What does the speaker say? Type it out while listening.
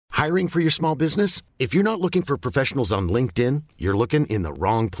Hiring for your small business? If you're not looking for professionals on LinkedIn, you're looking in the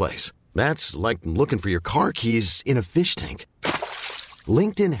wrong place. That's like looking for your car keys in a fish tank.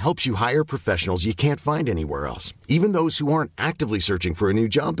 LinkedIn helps you hire professionals you can't find anywhere else, even those who aren't actively searching for a new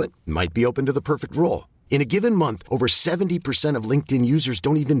job but might be open to the perfect role. In a given month, over 70% of LinkedIn users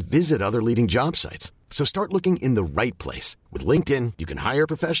don't even visit other leading job sites. So start looking in the right place. With LinkedIn, you can hire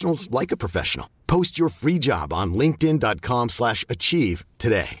professionals like a professional. Post your free job on linkedin.com/achieve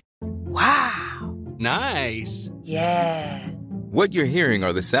today. Wow. Nice. Yeah. What you're hearing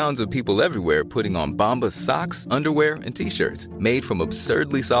are the sounds of people everywhere putting on Bombas socks, underwear, and T-shirts made from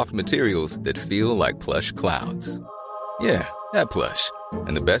absurdly soft materials that feel like plush clouds. Yeah, that plush.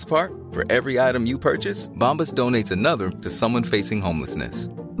 And the best part? For every item you purchase, Bombas donates another to someone facing homelessness.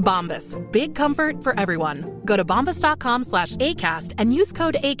 Bombas. Big comfort for everyone. Go to bombas.com/ACAST and use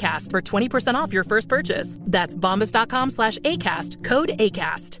code ACAST for 20% off your first purchase. That's bombas.com/ACAST. Code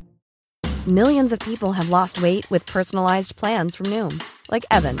ACAST. Millions of people have lost weight with personalized plans from Noom. Like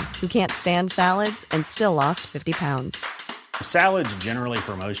Evan, who can't stand salads and still lost 50 pounds. Salads generally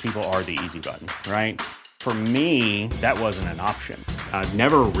for most people are the easy button, right? For me, that wasn't an option. I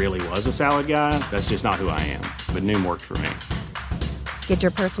never really was a salad guy. That's just not who I am. But Noom worked for me. Get your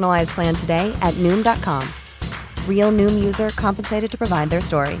personalized plan today at Noom.com. Real Noom user compensated to provide their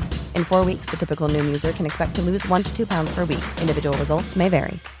story. In 4 weeks, the typical Noom user can expect to lose 1 to 2 pounds per week. Individual results may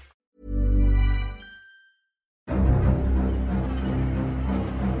vary.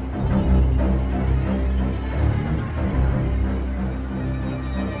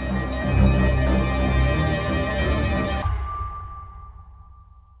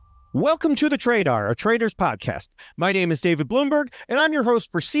 Welcome to the Traitors, a Traitors podcast. My name is David Bloomberg, and I'm your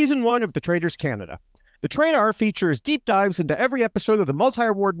host for Season 1 of the Traitors Canada. The Traitors features deep dives into every episode of the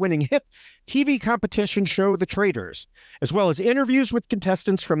multi-award-winning hit TV competition show The Traitors, as well as interviews with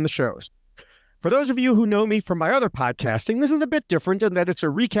contestants from the shows. For those of you who know me from my other podcasting, this is a bit different in that it's a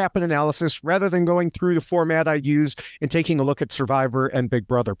recap and analysis rather than going through the format I use in taking a look at Survivor and Big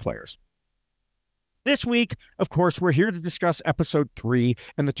Brother players. This week, of course, we're here to discuss episode 3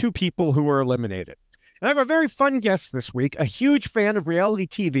 and the 2 people who were eliminated. And I have a very fun guest this week, a huge fan of reality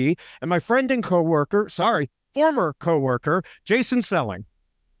TV, and my friend and former coworker, Jason Selling.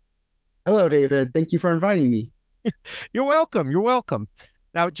 Hello, David. Thank you for inviting me. You're welcome.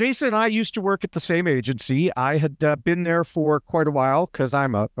 Now, Jason and I used to work at the same agency. I had been there for quite a while because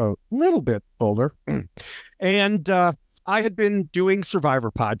I'm a little bit older. And I had been doing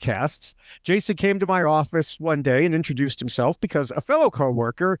Survivor podcasts. Jason came to my office one day and introduced himself because a fellow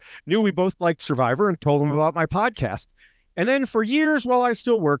coworker knew we both liked Survivor and told him about my podcast. And then for years while I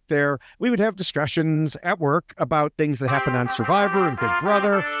still worked there, we would have discussions at work about things that happened on Survivor and Big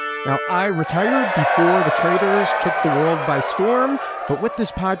Brother. Now, I retired before the Traitors took the world by storm, but with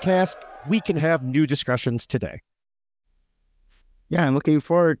this podcast, we can have new discussions today. Yeah, I'm looking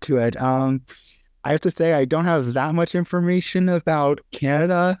forward to it. I have to say, I don't have that much information about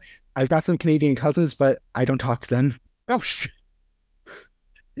Canada. I've got some Canadian cousins, but I don't talk to them. Oh,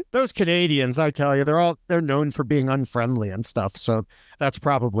 those Canadians, I tell you, they're known for being unfriendly and stuff. So that's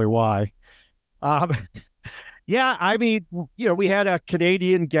probably why. Yeah, I mean, we had a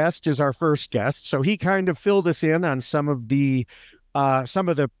Canadian guest as our first guest, so he kind of filled us in on some of the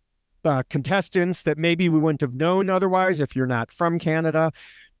contestants that maybe we wouldn't have known otherwise if you're not from Canada.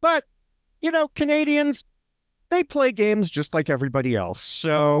 But Canadians, they play games just like everybody else.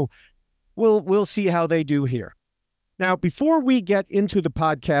 So we'll see how they do here. Now, before we get into the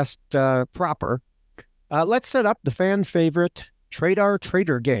podcast proper, let's set up the fan favorite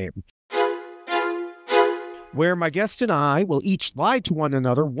Traitor game, where my guest and I will each lie to one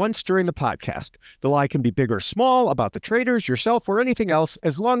another once during the podcast. The lie can be big or small about the Traitors, yourself, or anything else,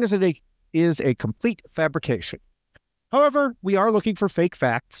 as long as it is a complete fabrication. However, we are looking for fake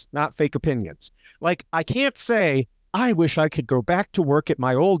facts, not fake opinions. Like, I can't say, I wish I could go back to work at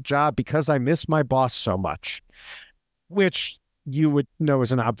my old job because I miss my boss so much, which you would know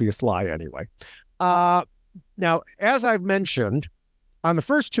is an obvious lie anyway. Now, as I've mentioned, on the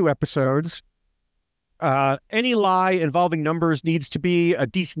first 2 episodes, any lie involving numbers needs to be a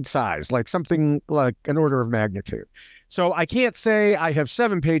decent size, like something like an order of magnitude. So I can't say I have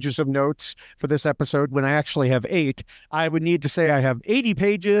 7 pages of notes for this episode when I actually have 8. I would need to say I have 80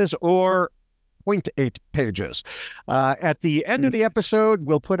 pages or 0.8 pages. At the end of the episode,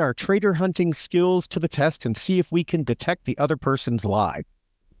 we'll put our traitor hunting skills to the test and see if we can detect the other person's lie.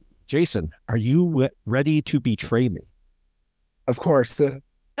 Jason, are you ready to betray me? Of course.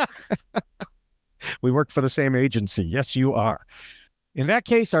 We work for the same agency. Yes, you are. In that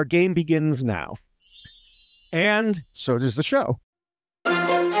case, our game begins now. And so does the show.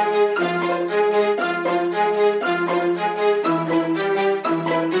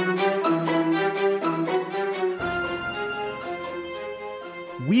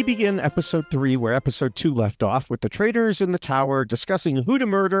 episode 3 where episode 2 left off, with the traitors in the tower discussing who to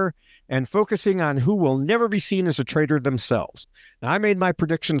murder and focusing on who will never be seen as a traitor themselves. Now, I made my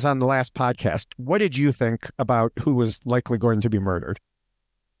predictions on the last podcast. What did you think about who was likely going to be murdered?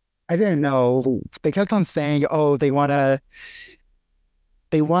 I didn't know. They kept on saying, oh, they want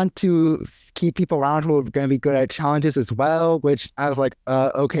to keep people around who are going to be good at challenges as well, which I was like,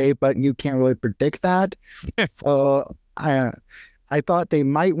 okay, but you can't really predict that. So I thought they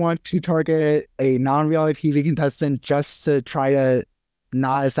might want to target a non-reality TV contestant just to try to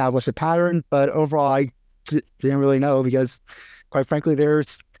not establish a pattern. But overall, I didn't really know because, quite frankly,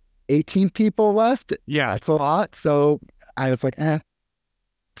 there's 18 people left. Yeah, it's a lot. So I was like,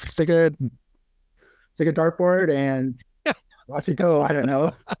 stick a dartboard and watch it go. I don't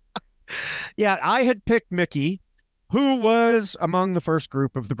know. Yeah, I had picked Mickey, who was among the first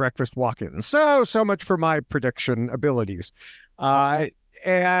group of the breakfast walk-ins. So much for my prediction abilities.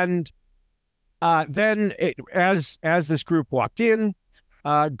 Then as this group walked in,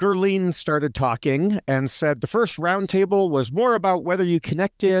 Gerline started talking and said the first roundtable was more about whether you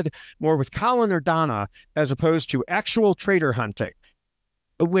connected more with Colin or Donna as opposed to actual traitor hunting,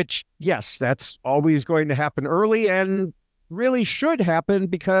 which, yes, that's always going to happen early and really should happen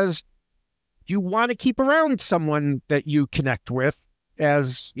because you want to keep around someone that you connect with,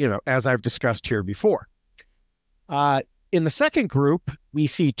 as I've discussed here before. In the second group, we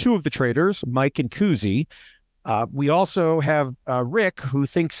see 2 of the traitors, Mike and Kuzi. We also have Rick, who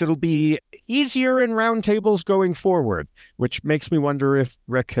thinks it'll be easier in roundtables going forward, which makes me wonder if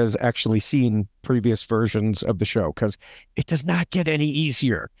Rick has actually seen previous versions of the show, because it does not get any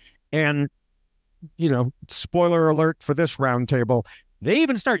easier. And, spoiler alert for this roundtable, they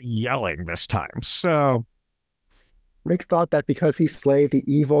even start yelling this time. So Rick thought that because he slayed the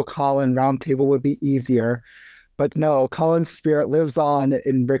evil Colin, roundtable would be easier. But no, Colin's spirit lives on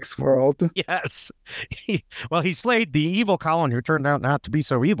in Rick's world. Yes. He slayed the evil Colin, who turned out not to be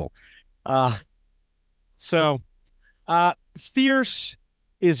so evil. Fierce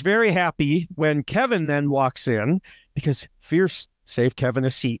is very happy when Kevin then walks in, because Fierce saved Kevin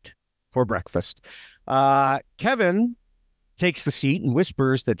a seat for breakfast. Kevin takes the seat and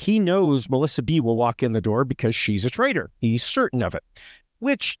whispers that he knows Melissa B will walk in the door because she's a traitor. He's certain of it,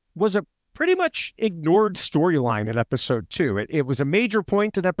 which was a pretty much ignored storyline in episode 2. It was a major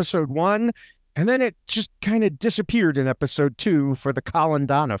point in episode 1, and then it just kind of disappeared in episode 2 for the Colin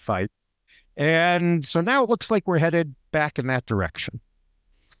Donna fight. And so now it looks like we're headed back in that direction.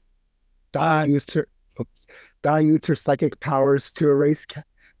 Donna used her psychic powers to erase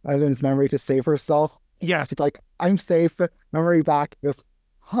Kevin's memory to save herself. Yes. She's like, I'm safe, memory back. Goes,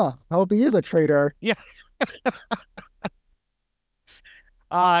 Melby is a traitor. Yeah.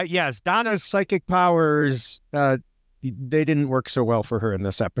 Yes, Donna's psychic powers, they didn't work so well for her in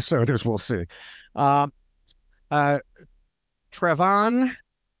this episode, as we'll see. Trevon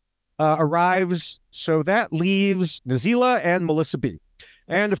arrives, so that leaves Nazila and Melissa B.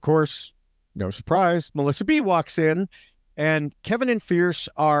 And of course, no surprise, Melissa B walks in, and Kevin and Fierce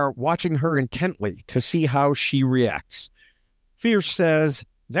are watching her intently to see how she reacts. Fierce says,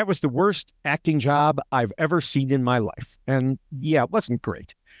 "That was the worst acting job I've ever seen in my life." And yeah, it wasn't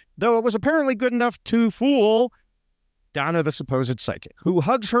great, though it was apparently good enough to fool Donna, the supposed psychic, who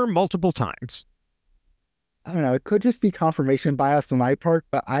hugs her multiple times. I don't know, it could just be confirmation bias on my part,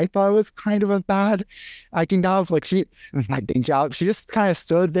 but I thought it was kind of a bad acting job. Acting job. She just kind of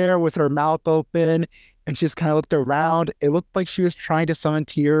stood there with her mouth open and she just kind of looked around. It looked like she was trying to summon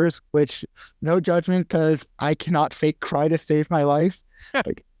tears, which, no judgment, because I cannot fake cry to save my life.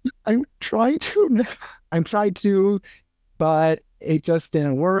 I'm trying to, but it just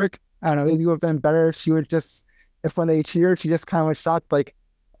didn't work. I don't know, maybe it would have been better if she would just, if when they cheered, she just kind of was shocked, like,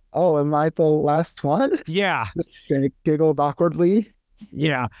 oh, am I the last one? Yeah. Just kind of giggled awkwardly.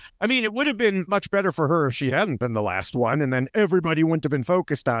 Yeah. I mean, it would have been much better for her if she hadn't been the last one, and then everybody wouldn't have been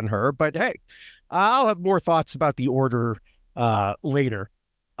focused on her. But hey, I'll have more thoughts about the order later.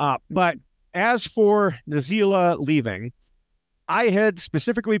 But as for Nazila leaving, I had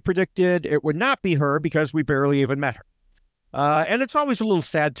specifically predicted it would not be her because we barely even met her. And it's always a little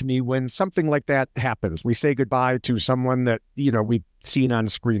sad to me when something like that happens. We say goodbye to someone that, we've seen on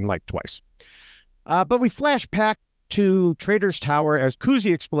screen like twice. But we flash back to Traitors Tower. As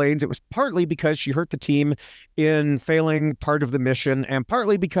Kuzi explains, it was partly because she hurt the team in failing part of the mission, and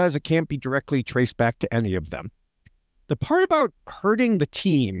partly because it can't be directly traced back to any of them. The part about hurting the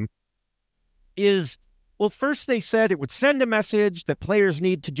team is, well, first they said it would send a message that players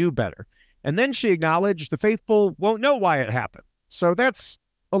need to do better. And then she acknowledged the faithful won't know why it happened. So that's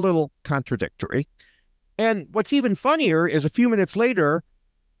a little contradictory. And what's even funnier is a few minutes later,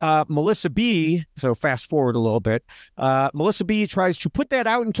 Melissa B, so fast forward a little bit, Melissa B tries to put that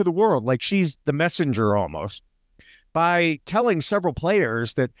out into the world like she's the messenger almost by telling several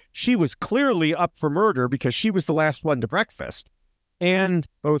players that she was clearly up for murder because she was the last one to breakfast. And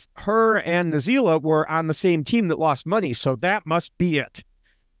both her and Nazila were on the same team that lost money, so that must be it.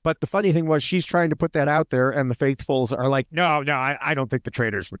 But the funny thing was she's trying to put that out there, and the faithfuls are like, no, I don't think the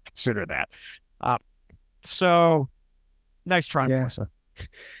traitors would consider that. So nice try, Melissa.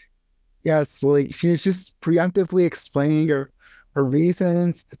 Yes, like she's just preemptively explaining her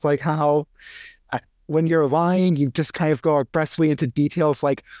reasons. It's like how when you're lying, you just kind of go aggressively into details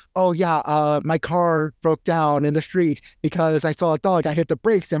like, oh yeah, my car broke down in the street because I saw a dog. I hit the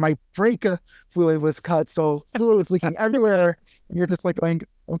brakes and my brake fluid was cut, so fluid was leaking everywhere. And you're just like going,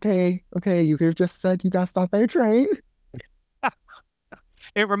 okay, you could have just said you got stopped by a train.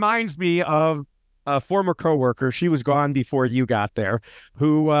 It reminds me of a former coworker. She was gone before you got there,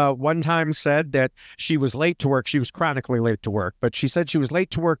 who one time said that she was late to work. She was chronically late to work, but she said she was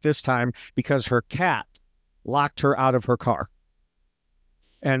late to work this time because her cat locked her out of her car,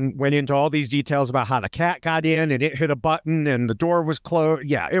 and went into all these details about how the cat got in and it hit a button and the door was closed.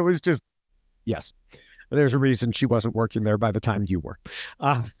 Yeah, it was just, yes. There's a reason she wasn't working there by the time you were.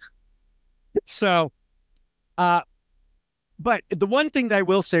 But the one thing that I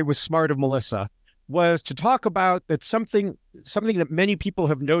will say was smart of Melissa was to talk about that something that many people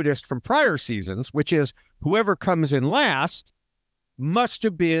have noticed from prior seasons, which is whoever comes in last must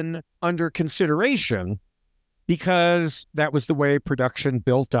have been under consideration because that was the way production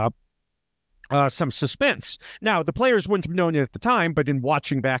built up some suspense. Now, the players wouldn't have known it at the time, but in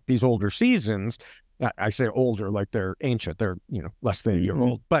watching back these older seasons, I say older like they're ancient, they're, less than a year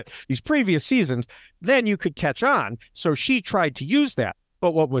old, but these previous seasons, then you could catch on. So she tried to use that.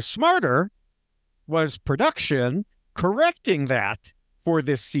 But what was smarter was production correcting that for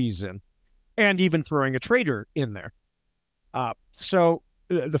this season and even throwing a traitor in there. So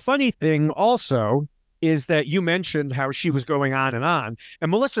the funny thing also is that you mentioned how she was going on,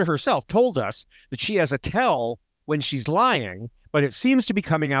 and Melissa herself told us that she has a tell when she's lying, but it seems to be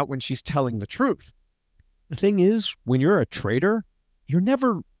coming out when she's telling the truth. The thing is, when you're a traitor, you're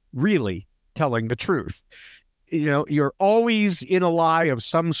never really telling the truth. You're always in a lie of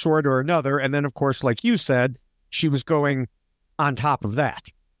some sort or another. And then, of course, like you said, she was going on top of that.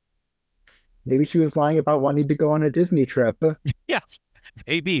 Maybe she was lying about wanting to go on a Disney trip. Yes,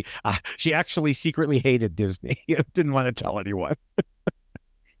 maybe. She actually secretly hated Disney. Didn't want to tell anyone.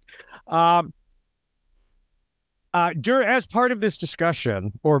 As part of this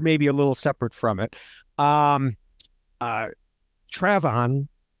discussion, or maybe a little separate from it, Travon,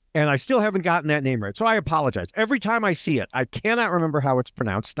 and I still haven't gotten that name right, so I apologize. Every time I see it, I cannot remember how it's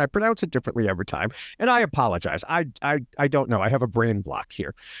pronounced, and I pronounce it differently every time, and I apologize. I don't know. I have a brain block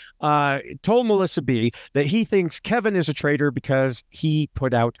here. Told Melissa B that he thinks Kevin is a traitor because he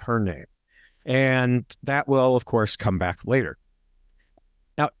put out her name, and that will, of course, come back later.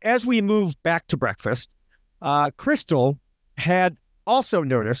 Now, as we move back to breakfast, Crystal had also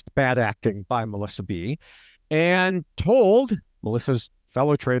noticed bad acting by Melissa B and told Melissa's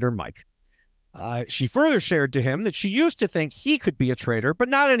fellow traitor, Mike. She further shared to him that she used to think he could be a traitor, but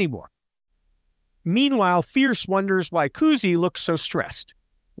not anymore. Meanwhile, Fierce wonders why Kuzi looks so stressed.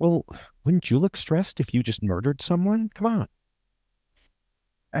 Well, wouldn't you look stressed if you just murdered someone? Come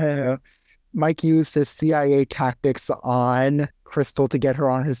on. Mike used his CIA tactics on Crystal to get her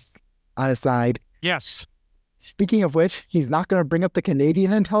on his side. Yes. Speaking of which, he's not going to bring up the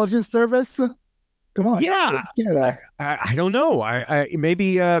Canadian Intelligence Service. Come on. Yeah. I don't know.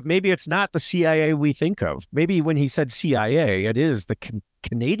 Maybe it's not the CIA we think of. Maybe when he said CIA, it is the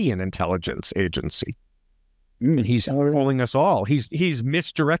Canadian Intelligence Agency. And he's fooling us all. He's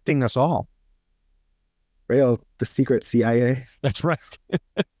misdirecting us all. The secret CIA. That's right.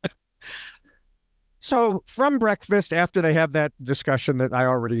 So from breakfast, after they have that discussion that I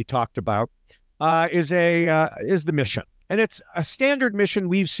already talked about, is the mission. And it's a standard mission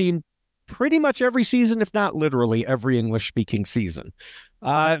we've seen pretty much every season, if not literally every English-speaking season.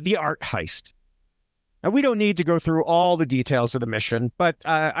 The art heist. Now, we don't need to go through all the details of the mission, but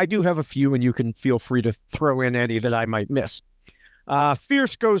I do have a few, and you can feel free to throw in any that I might miss.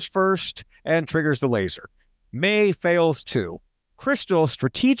 Fierce goes first and triggers the laser. May fails too. Crystal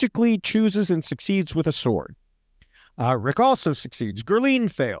strategically chooses and succeeds with a sword. Rick also succeeds. Gurleen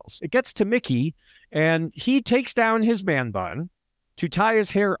fails. It gets to Mickey, and he takes down his man bun to tie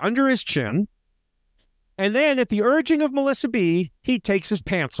his hair under his chin. And then, at the urging of Melissa B, he takes his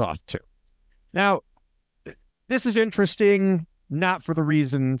pants off too. Now, this is interesting, not for the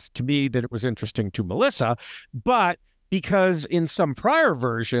reasons to me that it was interesting to Melissa, but because in some prior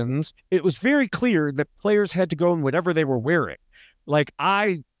versions, it was very clear that players had to go in whatever they were wearing. Like,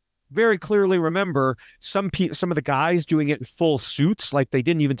 I very clearly remember some of the guys doing it in full suits, like they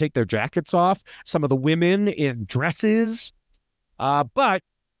didn't even take their jackets off. Some of the women in dresses. But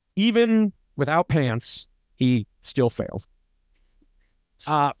even without pants, he still failed.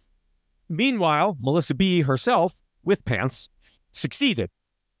 Meanwhile, Melissa B herself, with pants, succeeded.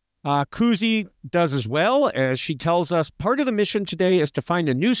 Kuzi does as well, as she tells us part of the mission today is to find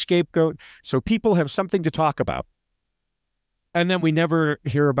a new scapegoat so people have something to talk about. And then we never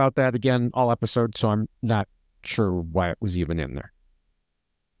hear about that again all episode, so I'm not sure why it was even in there.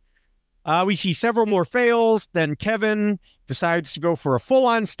 We see several more fails. Then Kevin decides to go for a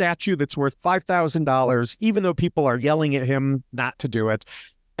full-on statue that's worth $5,000, even though people are yelling at him not to do it.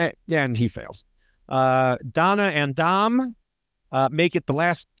 And he fails. Donna and Dom make it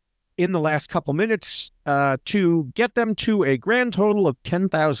in the last couple minutes to get them to a grand total of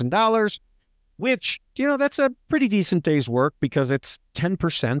 $10,000, which, that's a pretty decent day's work because it's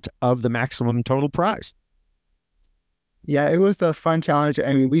 10% of the maximum total prize. Yeah, it was a fun challenge.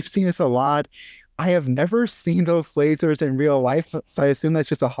 I mean, we've seen this a lot. I have never seen those lasers in real life, so I assume that's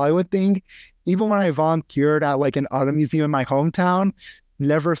just a Hollywood thing. Even when I volunteered at like an auto museum in my hometown,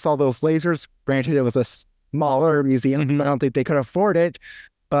 never saw those lasers. Granted, it was a smaller museum. I don't think they could afford it,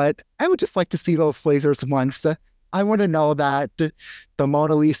 but I would just like to see those lasers once. I want to know that the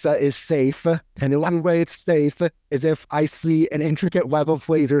Mona Lisa is safe, and the only way it's safe is if I see an intricate web of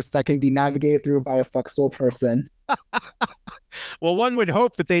lasers that can be navigated through by a flexible person. Well, one would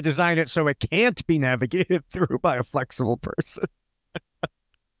hope that they design it so it can't be navigated through by a flexible person.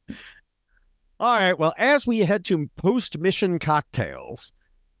 All right, well, as we head to post-mission cocktails,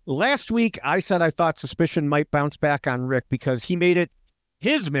 last week I said I thought suspicion might bounce back on Rick because he made it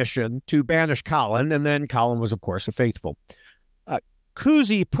his mission to banish Colin, and then Colin was, of course, a faithful.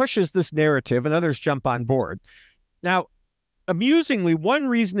 Kuzi pushes this narrative, and others jump on board. Now, amusingly, one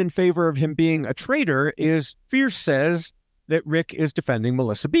reason in favor of him being a traitor is Fierce says that Rick is defending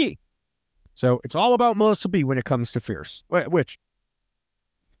Melissa B. So it's all about Melissa B when it comes to Fierce, which,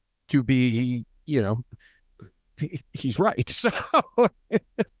 to be, he's right. So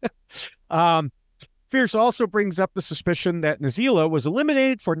Fierce also brings up the suspicion that Nazila was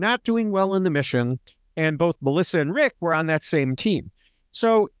eliminated for not doing well in the mission, and both Melissa and Rick were on that same team.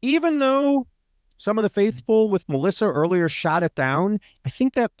 So even though some of the faithful with Melissa earlier shot it down, I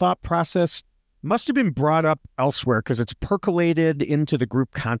think that thought process must have been brought up elsewhere because it's percolated into the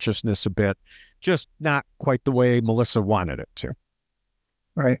group consciousness a bit, just not quite the way Melissa wanted it to.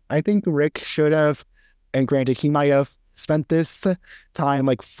 Right. I think Rick should have, and granted, he might have spent this time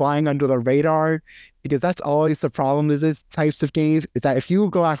like flying under the radar, because that's always the problem is these types of games, is that if you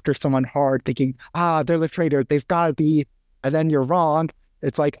go after someone hard thinking, they're the traitor, they've got to be, and then you're wrong,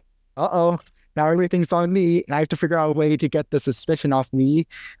 it's like, now everything's on me, and I have to figure out a way to get the suspicion off me.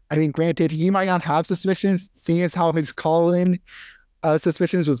 I mean, granted, he might not have suspicions, seeing as how his Colin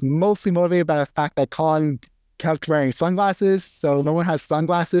suspicions was mostly motivated by the fact that Colin kept wearing sunglasses, so no one has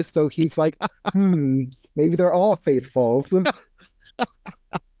sunglasses, so he's like, maybe they're all faithful.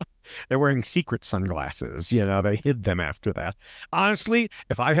 They're wearing secret sunglasses. They hid them after that. Honestly,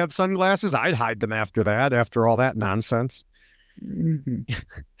 if I had sunglasses, I'd hide them after that, after all that nonsense.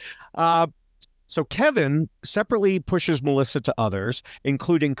 So Kevin separately pushes Melissa to others,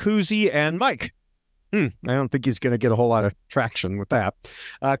 including Kuzi and Mike. I don't think he's going to get a whole lot of traction with that.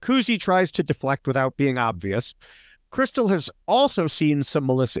 Kuzi tries to deflect without being obvious. Crystal has also seen some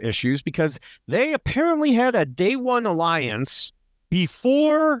Melissa issues because they apparently had a day one alliance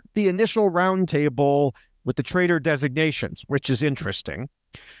before the initial roundtable with the traitor designations, which is interesting.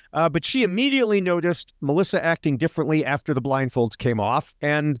 But she immediately noticed Melissa acting differently after the blindfolds came off,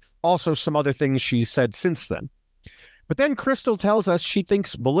 and also some other things she said since then. But then Crystal tells us she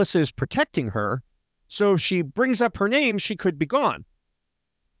thinks Melissa is protecting her, so if she brings up her name, she could be gone.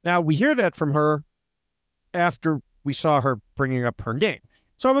 Now, we hear that from her after we saw her bringing up her name.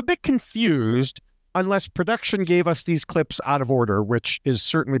 So I'm a bit confused, unless production gave us these clips out of order, which is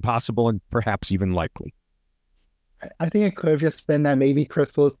certainly possible and perhaps even likely. I think it could have just been that maybe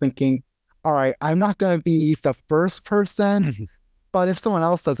Crystal is thinking, all right, I'm not going to be the first person, but if someone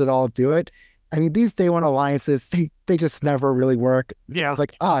else does it, I'll do it. I mean, these day one alliances, they just never really work. Yeah. It's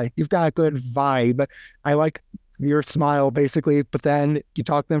like, you've got a good vibe. I like your smile, basically, but then you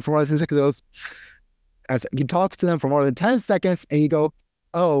talk to them for more than 10 seconds. You talk to them for more than 10 seconds, and you go,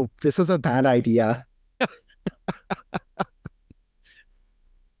 oh, this was a bad idea.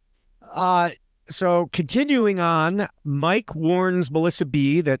 So continuing on, Mike warns Melissa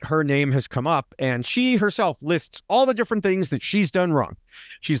B that her name has come up, and she herself lists all the different things that she's done wrong.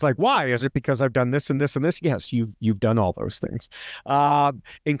 She's like, why? Is it because I've done this and this and this? Yes, you've done all those things,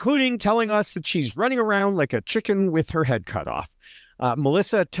 including telling us that she's running around like a chicken with her head cut off.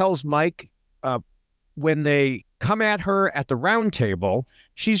 Melissa tells Mike when they come at her at the round table,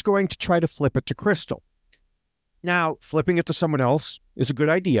 she's going to try to flip it to Crystal. Now, flipping it to someone else is a good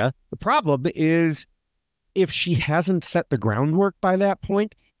idea. The problem is if she hasn't set the groundwork by that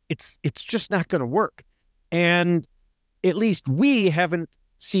point, it's just not going to work. And at least we haven't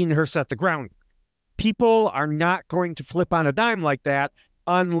seen her set the groundwork. People are not going to flip on a dime like that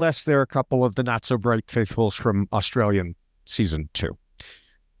unless they're a couple of the not so bright faithfuls from Australian season 2.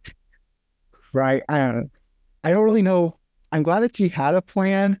 Right. I don't really know. I'm glad that she had a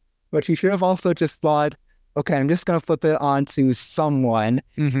plan, but she should have also just thought, okay, I'm just going to flip it on to someone.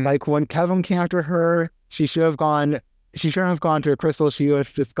 Mm-hmm. Like when Kevin came after her, she shouldn't have gone to Crystal. She would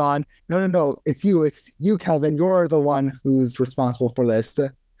have just gone, no, it's you, Kevin. You're the one who's responsible for this.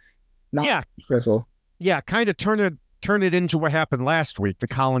 Not Crystal. Yeah, kind of turn it into what happened last week, the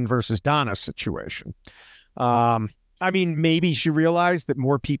Colin versus Donna situation. I mean, maybe she realized that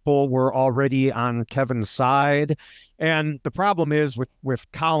more people were already on Kevin's side. And the problem is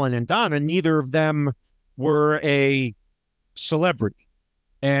with Colin and Donna, neither of them were a celebrity.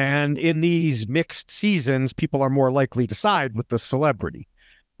 And in these mixed seasons, people are more likely to side with the celebrity,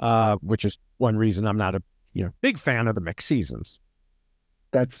 which is one reason I'm not a big fan of the mixed seasons.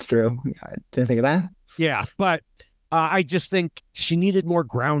 That's true. I didn't think of that. Yeah, but I just think she needed more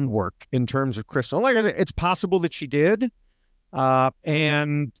groundwork in terms of Crystal. Like I said, it's possible that she did,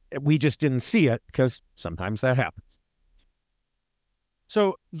 and we just didn't see it because sometimes that happens.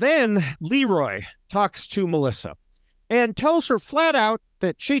 So then Leroy talks to Melissa and tells her flat out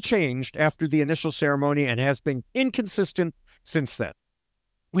that she changed after the initial ceremony and has been inconsistent since then,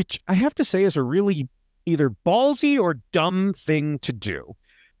 which I have to say is a really either ballsy or dumb thing to do,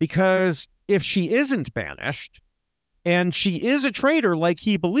 because if she isn't banished and she is a traitor like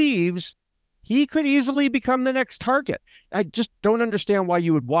he believes, he could easily become the next target. I just don't understand why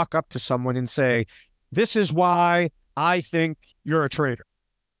you would walk up to someone and say, this is why I think you're a traitor.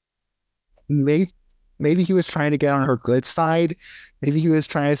 Maybe he was trying to get on her good side. Maybe he was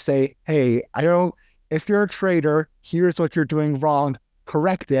trying to say, hey, if you're a traitor, here's what you're doing wrong,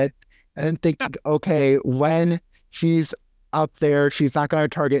 correct it. And think, okay, when she's up there, she's not going to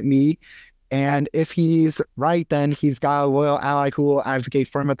target me. And if he's right, then he's got a loyal ally who will advocate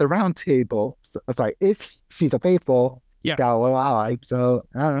for him at the round table. If she's a faithful, he's got a loyal ally. So,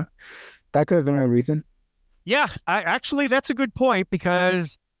 I don't know. That could have been a reason. Yeah, actually, that's a good point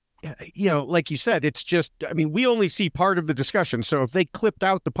because, like you said, it's just, we only see part of the discussion. So if they clipped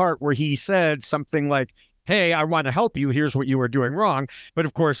out the part where he said something like, hey, I want to help you, here's what you are doing wrong. But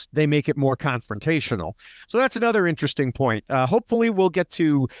of course, they make it more confrontational. So that's another interesting point. Hopefully, we'll get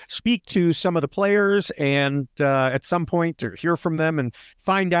to speak to some of the players and at some point or hear from them and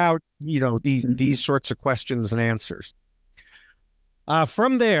find out, these sorts of questions and answers.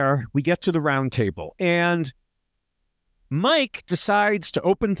 From there, we get to the round table, and Mike decides to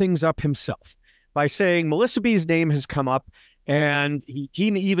open things up himself by saying Melissa B's name has come up, and he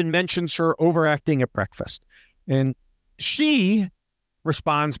even mentions her overacting at breakfast. And she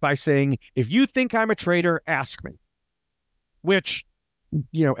responds by saying, if you think I'm a traitor, ask me. Which,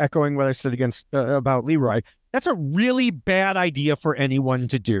 echoing what I said about Leroy, that's a really bad idea for anyone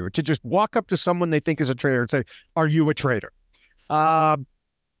to do, to just walk up to someone they think is a traitor and say, are you a traitor? But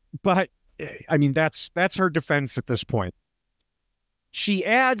that's her defense at this point. She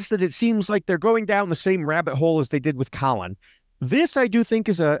adds that it seems like they're going down the same rabbit hole as they did with Colin. This, I do think,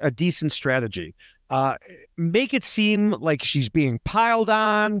 is a decent strategy. Make it seem like she's being piled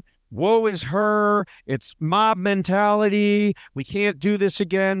on. Woe is her. It's mob mentality. We can't do this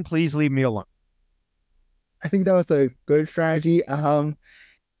again. Please leave me alone. I think that was a good strategy.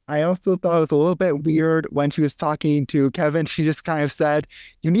 I also thought it was a little bit weird when she was talking to Kevin. She just kind of said,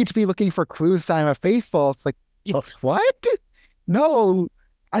 you need to be looking for clues that I'm a faithful. It's like, what? No,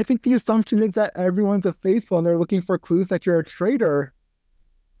 I think the assumption is that everyone's a faithful and they're looking for clues that you're a traitor.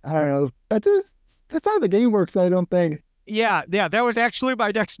 I don't know. That's how the game works, I don't think. Yeah, that was actually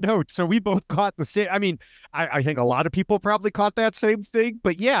my next note. So we both caught the same. I think a lot of people probably caught that same thing.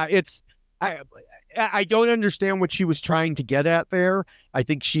 But yeah, I don't understand what she was trying to get at there. I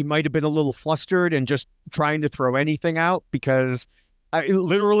think she might have been a little flustered and just trying to throw anything out because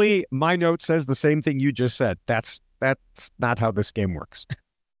literally my note says the same thing you just said. That's not how this game works.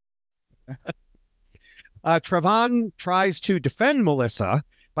 Trevon tries to defend Melissa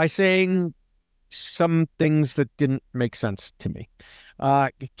by saying some things that didn't make sense to me.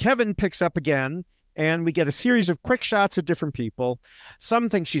 Kevin picks up again, and we get a series of quick shots of different people. Some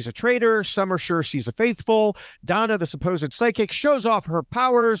think she's a traitor. Some are sure she's a faithful. Donna, the supposed psychic, shows off her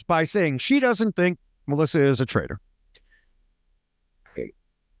powers by saying she doesn't think Melissa is a traitor.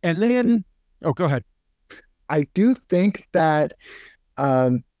 And then, go ahead. I do think that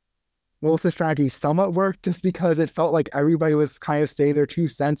Melissa's strategy somewhat worked, just because it felt like everybody was kind of saying their 2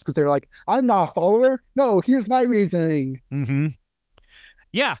 cents, because they're like, I'm not a follower. No, here's my reasoning. Mm-hmm.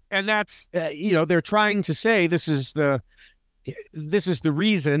 Yeah, and that's, they're trying to say this is the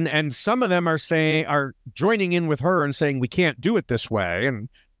reason, and some of them are joining in with her and saying we can't do it this way, and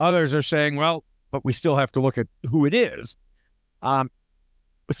others are saying, well, but we still have to look at who it is.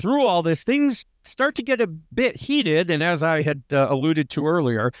 Through all this, things start to get a bit heated, and as I had alluded to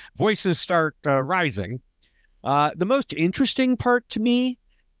earlier, voices start rising. The most interesting part to me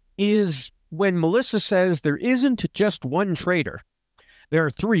is when Melissa says there isn't just one traitor. There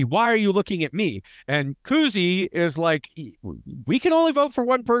are 3. Why are you looking at me? And Kuzi is like, we can only vote for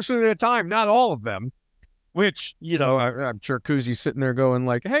one person at a time, not all of them. Which, I'm sure Kuzi's sitting there going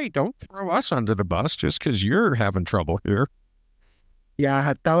like, hey, don't throw us under the bus just because you're having trouble here.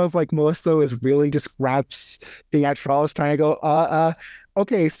 Yeah, that was like Melissa was really just grasping at straws, trying to go,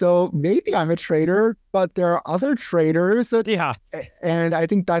 okay, so maybe I'm a traitor, but there are other traitors. Yeah. And I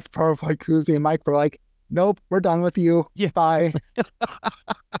think that's part of like Kuzi and Mike were like, nope, we're done with you. Yeah. Bye.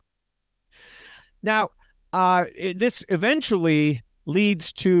 Now, this eventually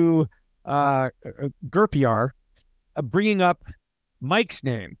leads to Gerpiar bringing up Mike's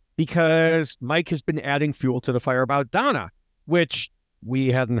name, because Mike has been adding fuel to the fire about Donna, which we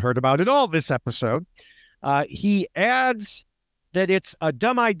hadn't heard about at all this episode. He adds that it's a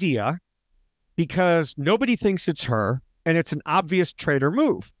dumb idea because nobody thinks it's her, and it's an obvious traitor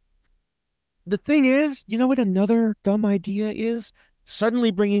move. The thing is, you know what another dumb idea is? Suddenly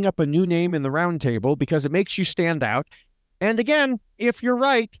bringing up a new name in the round table because it makes you stand out. And again, if you're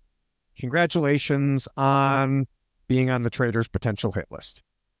right, congratulations on being on the Traitors' potential hit list.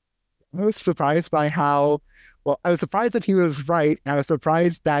 I was surprised by I was surprised that he was right, and I was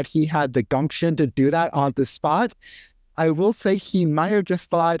surprised that he had the gumption to do that on the spot. I will say he might have just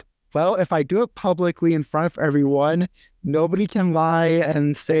thought, well, if I do it publicly in front of everyone, nobody can lie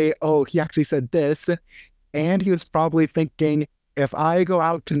and say, oh, he actually said this. And he was probably thinking, if I go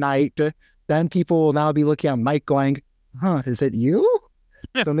out tonight, then people will now be looking at Mike going, is it you?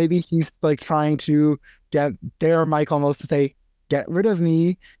 So maybe he's like trying to dare Mike almost to say, get rid of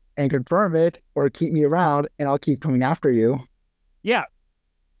me and confirm it, or keep me around and I'll keep coming after you. Yeah.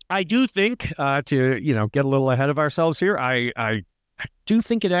 I do think, to, get a little ahead of ourselves here, I do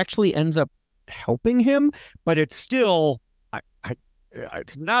think it actually ends up helping him, but it's still,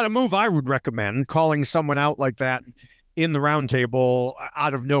 it's not a move I would recommend, calling someone out like that in the round table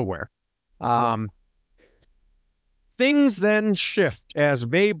out of nowhere. Things then shift as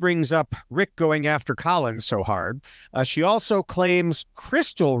May brings up Rick going after Collins so hard. She also claims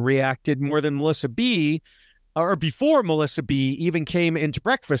Crystal reacted more than Melissa B, or before Melissa B even came into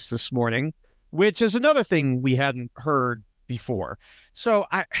breakfast this morning, which is another thing we hadn't heard before. So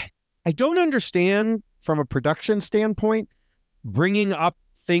I don't understand from a production standpoint bringing up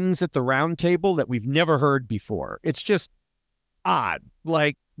things at the round table that we've never heard before. It's just odd.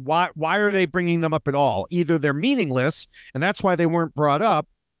 Like, why are they bringing them up at all? Either they're meaningless and that's why they weren't brought up,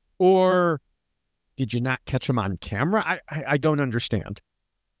 or did you not catch them on camera? I don't understand.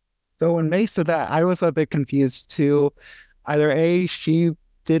 So when May said that, I was a bit confused too. Either A, she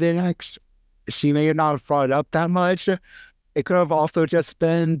may have not brought it up that much. It could have also just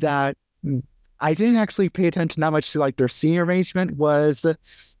been that I didn't actually pay attention that much to like their seating arrangement. Was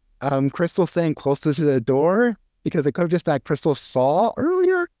Crystal staying closer to the door? Because it could have just been that Crystal saw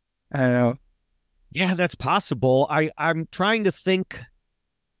earlier. I don't know. Yeah, that's possible. I'm trying to think.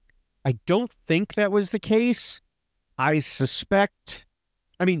 I don't think that was the case. I suspect.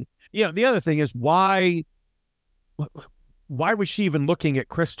 I mean, the other thing is why was she even looking at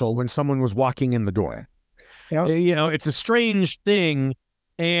Crystal when someone was walking in the door? It's a strange thing.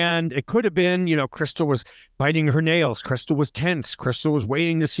 And it could have been, Crystal was biting her nails. Crystal was tense. Crystal was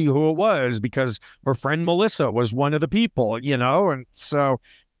waiting to see who it was because her friend Melissa was one of the people, And so,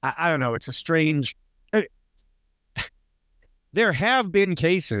 I don't know. It's a strange... There have been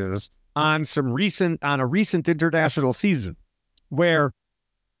cases on a recent international season where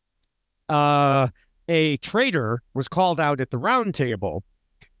a traitor was called out at the round table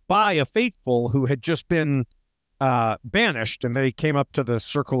by a faithful who had just been banished, and they came up to the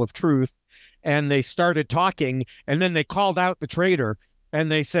circle of truth and they started talking, and then they called out the traitor,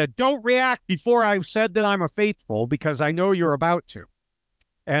 And they said, don't react before I've said that I'm a faithful because I know you're about to.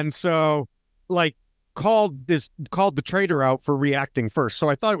 And so, like, called the traitor out for reacting first. So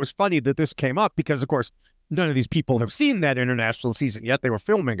I thought it was funny that this came up because, of course, none of these people have seen that international season yet. They were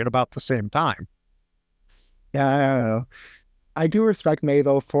filming at about the same time. Yeah, I don't know. I do respect May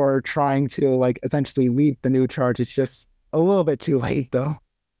though for trying to like essentially lead the new charge. It's just a little bit too late though.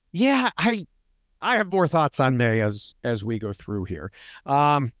 Yeah, I have more thoughts on May as we go through here.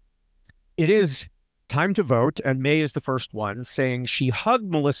 It is time to vote, and May is the first one, saying she hugged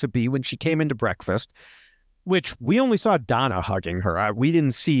Melissa B when she came into breakfast, which we only saw Donna hugging her. We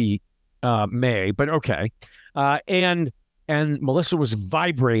didn't see May, but okay. And Melissa was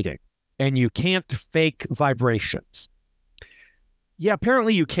vibrating, and you can't fake vibrations. Yeah,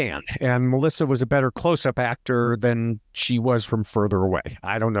 apparently you can. And Melissa was a better close-up actor than she was from further away.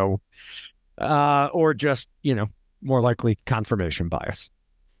 I don't know. Or just, more likely confirmation bias.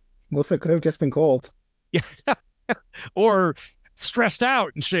 Melissa could have just been cold. Yeah. Or stressed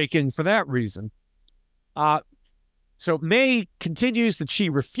out and shaken for that reason. So May continues that she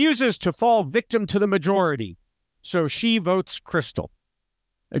refuses to fall victim to the majority. So she votes Crystal.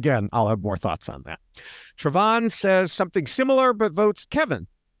 Again, I'll have more thoughts on that. Trevon says something similar, but votes Kevin.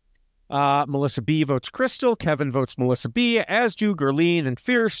 Melissa B votes Crystal. Kevin votes Melissa B, as do Gurleen and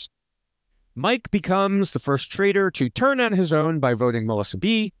Fierce. Mike becomes the first traitor to turn on his own by voting Melissa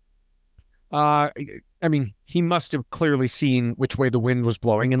B. He must have clearly seen which way the wind was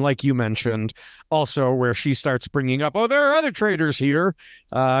blowing. And like you mentioned, also where she starts bringing up, there are other traitors here.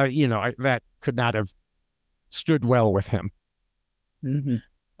 That could not have stood well with him. Mm-hmm.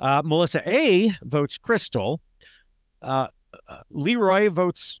 Melissa A votes Crystal. Leroy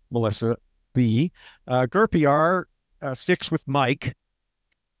votes Melissa B. Gurpiar sticks with Mike.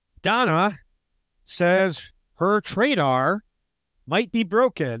 Donna says her Traitors might be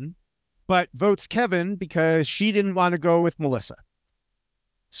broken, but votes Kevin because she didn't want to go with Melissa.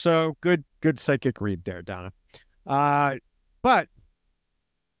 So good psychic read there, Donna. But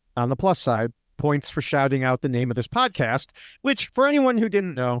on the plus side, points for shouting out the name of this podcast, which, for anyone who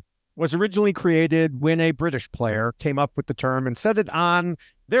didn't know, was originally created when a British player came up with the term and said it on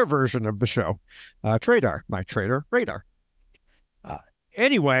their version of the show. Traitors, my traitor radar.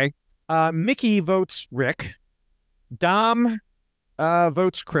 Anyway, Mickey votes Rick. Dom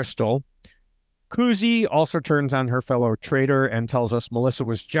votes Crystal. Kuzi also turns on her fellow traitor and tells us Melissa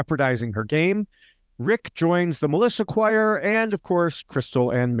was jeopardizing her game. Rick joins the Melissa choir, and of course,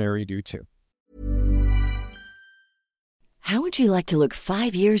 Crystal and Mary do too. How would you like to look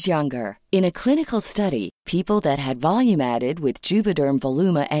 5 years younger? In a clinical study, people that had volume added with Juvederm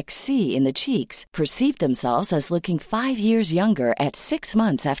Voluma XC in the cheeks perceived themselves as looking 5 years younger at 6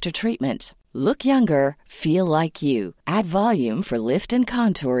 months after treatment. Look younger, feel like you. Add volume for lift and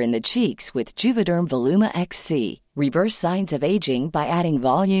contour in the cheeks with Juvederm Voluma XC. Reverse signs of aging by adding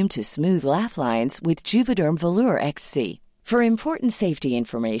volume to smooth laugh lines with Juvederm Volure XC. For important safety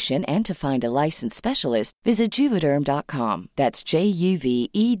information and to find a licensed specialist, visit Juvederm.com. That's JUVEDERM.com.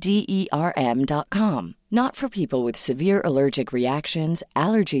 Not for people with severe allergic reactions,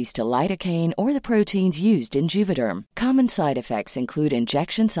 allergies to lidocaine, or the proteins used in Juvederm. Common side effects include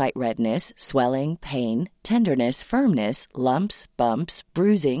injection site redness, swelling, pain, tenderness, firmness, lumps, bumps,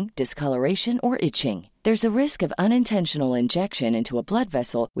 bruising, discoloration, or itching. There's a risk of unintentional injection into a blood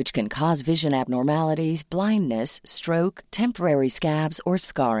vessel, which can cause vision abnormalities, blindness, stroke, temporary scabs, or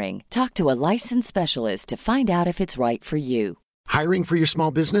scarring. Talk to a licensed specialist to find out if it's right for you. Hiring for your small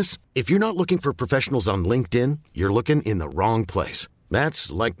business? If you're not looking for professionals on LinkedIn, you're looking in the wrong place.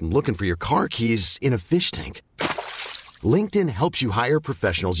 That's like looking for your car keys in a fish tank. LinkedIn helps you hire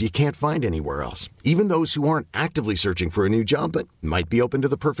professionals you can't find anywhere else, even those who aren't actively searching for a new job but might be open to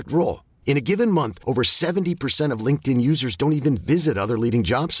the perfect role. In a given month, over 70% of LinkedIn users don't even visit other leading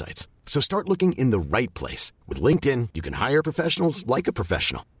job sites. So start looking in the right place. With LinkedIn, you can hire professionals like a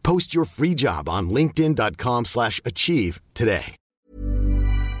professional. Post your free job on linkedin.com/achieve today.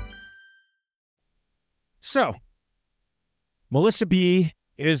 So, Melissa B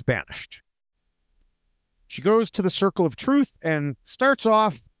is banished. She goes to the Circle of Truth and starts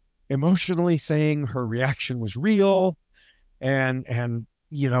off emotionally saying her reaction was real and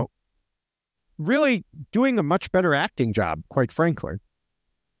really doing a much better acting job, quite frankly.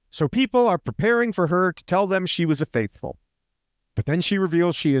 So people are preparing for her to tell them she was a faithful. But then she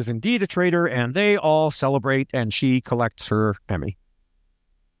reveals she is indeed a traitor, and they all celebrate, and she collects her Emmy.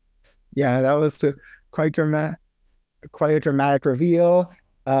 Yeah, that was quite a dramatic reveal.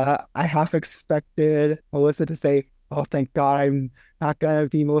 I half expected Melissa to say, "Oh, thank God, I'm not gonna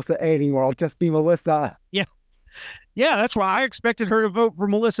be Melissa A anymore. I'll just be Melissa." Yeah, Yeah, that's why I expected her to vote for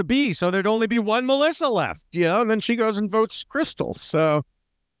Melissa B, so there'd only be one Melissa left, and then she goes and votes Crystal. So,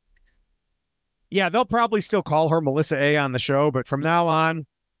 yeah, they'll probably still call her Melissa A on the show, but from now on,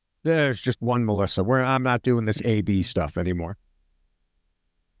 there's just one Melissa. I'm not doing this A-B stuff anymore.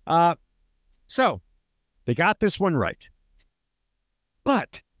 So, they got this one right.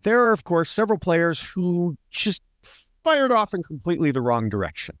 But there are, of course, several players who just fired off in completely the wrong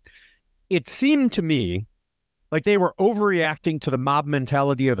direction. It seemed to me like they were overreacting to the mob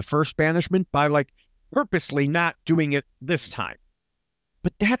mentality of the first banishment by purposely not doing it this time.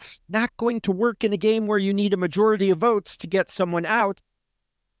 But that's not going to work in a game where you need a majority of votes to get someone out.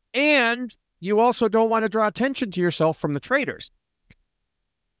 And you also don't want to draw attention to yourself from the traitors.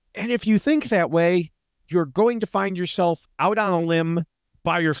 And if you think that way, you're going to find yourself out on a limb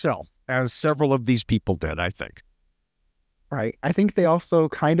by yourself, as several of these people did, I think. Right. I think they also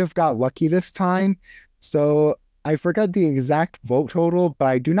kind of got lucky this time. So I forgot the exact vote total, but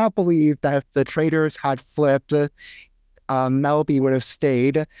I do not believe that if the traitors had flipped, Melby would have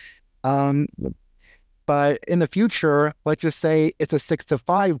stayed. But in the future, let's just say it's a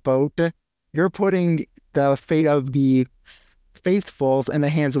 6-5 vote. You're putting the fate of the faithfuls in the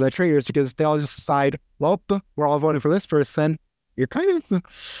hands of the traitors because they'll just decide, well, we're all voting for this person. You're kind of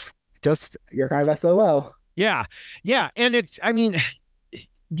SOL. Yeah. And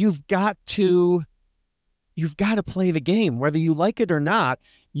you've got to play the game, whether you like it or not.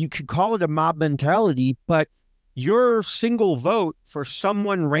 You could call it a mob mentality, but your single vote for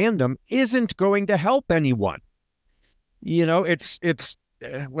someone random isn't going to help anyone. It's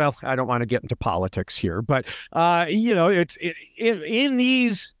well, I don't want to get into politics here, but in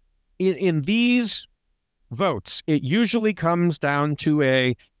these votes, it usually comes down to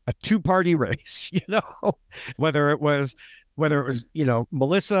a two-party race, whether it was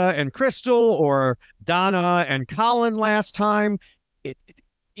Melissa and Crystal or Donna and Colin last time.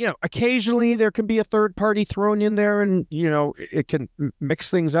 Occasionally there can be a third party thrown in there and, it can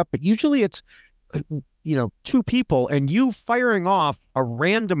mix things up. But usually it's, two people, and you firing off a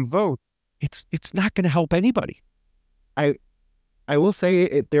random vote, it's not going to help anybody. I will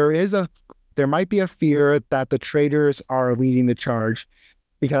say there might be a fear that the traitors are leading the charge,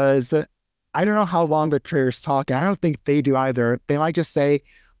 because I don't know how long the traitors talk, and I don't think they do either. They might just say,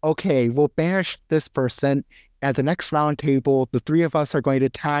 okay, we'll banish this person. At the next round table, the three of us are going to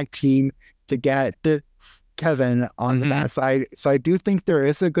tag team to get Kevin on the bad side. So I do think there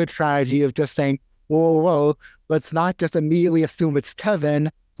is a good strategy of just saying, whoa, let's not just immediately assume it's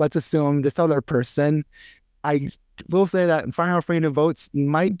Kevin. Let's assume this other person. I will say that final freedom votes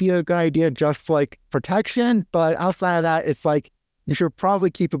might be a good idea, just like protection. But outside of that, it's like you should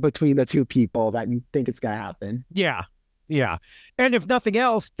probably keep it between the two people that you think it's going to happen. Yeah. And if nothing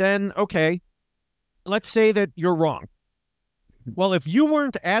else, then okay. Let's say that you're wrong. Well, if you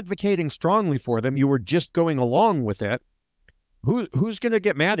weren't advocating strongly for them, you were just going along with it, who's going to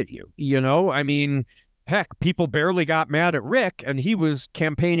get mad at you? Heck, people barely got mad at Rick, and he was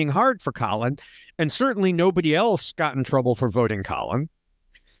campaigning hard for Colin, and certainly nobody else got in trouble for voting Colin.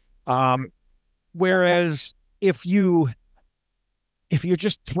 Whereas if you're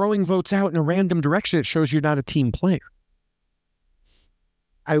just throwing votes out in a random direction, it shows you're not a team player.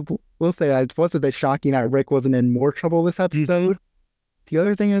 I will say it was a bit shocking that Rick wasn't in more trouble this episode. The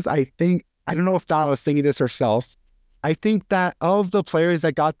other thing is, I don't know if Donna was thinking this herself. I think that of the players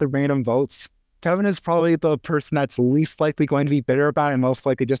that got the random votes, Kevin is probably the person that's least likely going to be bitter about it and most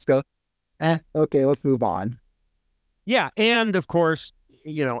likely just go, okay, let's move on. Yeah, and of course,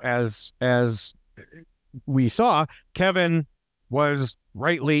 as we saw, Kevin was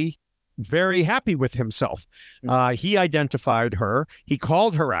rightly very happy with himself. He identified her. He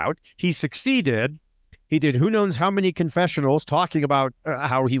called her out. He succeeded. He did who knows how many confessionals talking about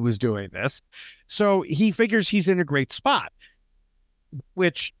how he was doing this. So he figures he's in a great spot,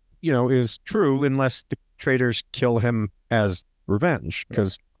 which, is true unless the traitors kill him as revenge,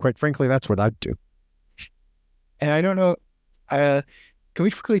 because quite frankly, that's what I'd do. And I don't know, can we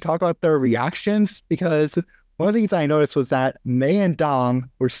quickly talk about their reactions? Because one of the things I noticed was that May and Dom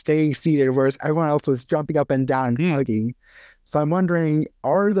were staying seated, whereas everyone else was jumping up and down and hugging. So I'm wondering,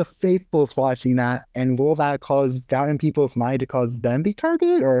 are the faithfuls watching that, and will that cause doubt in people's mind to cause them be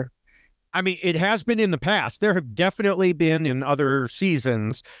targeted? Or, it has been in the past. There have definitely been in other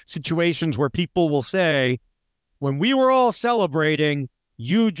seasons situations where people will say, when we were all celebrating,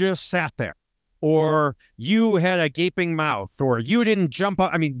 you just sat there, or you had a gaping mouth, or you didn't jump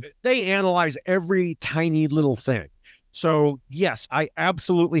up. They analyze every tiny little thing. So yes, I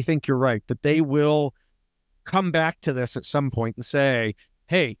absolutely think you're right that they will come back to this at some point and say,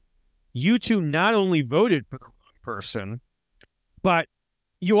 hey, you two not only voted for the wrong person, but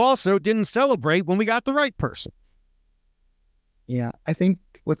you also didn't celebrate when we got the right person. Yeah, I think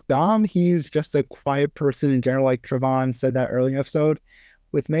with Dom, he's just a quiet person in general, like Trevon said that earlier episode.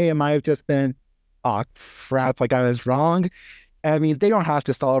 With May, it might have just been, oh, crap, like I was wrong. I mean, they don't have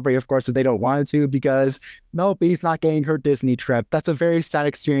to celebrate, of course, if they don't want to, because Melby's not getting her Disney trip. That's a very sad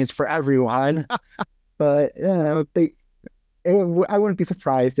experience for everyone. But I wouldn't be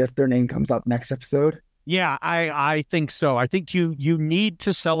surprised if their name comes up next episode. Yeah, I think so. I think you need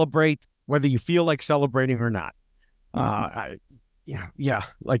to celebrate whether you feel like celebrating or not. Yeah,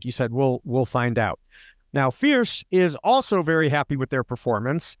 like you said, we'll find out. Now, Fierce is also very happy with their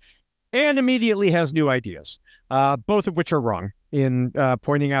performance and immediately has new ideas, both of which are wrong in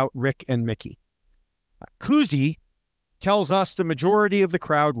pointing out Rick and Mickey. Kuzi tells us the majority of the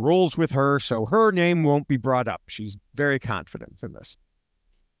crowd rolls with her, so her name won't be brought up. She's very confident in this.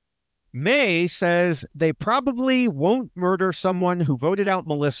 May says they probably won't murder someone who voted out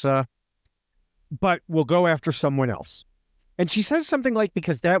Melissa, but will go after someone else. And she says something like,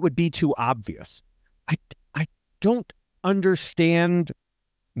 because that would be too obvious. I don't understand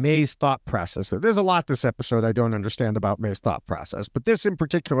May's thought process. There's a lot this episode I don't understand about May's thought process, but this in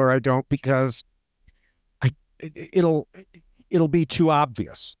particular I don't, because it'll be too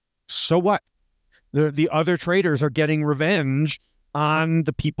obvious. So what? The other traitors are getting revenge on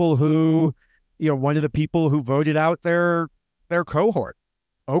the people who, one of the people who voted out their cohort.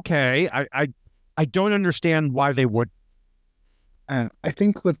 Okay, I don't understand why they would. I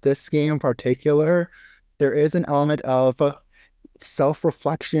think with this game in particular, there is an element of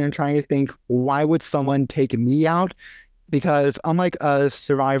self-reflection and trying to think, why would someone take me out? Because unlike a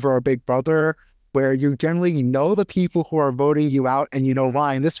Survivor or Big Brother, where you generally know the people who are voting you out and you know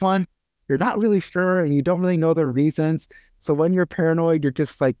why, in this one, you're not really sure and you don't really know the reasons. So when you're paranoid, you're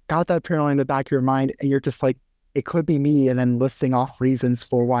just like, got that paranoid in the back of your mind, and you're just like, it could be me, and then listing off reasons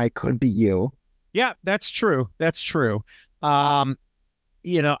for why it could be you. Yeah, that's true. That's true. I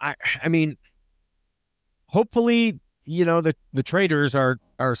mean, hopefully, the traitors are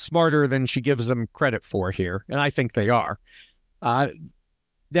smarter than she gives them credit for here, and I think they are.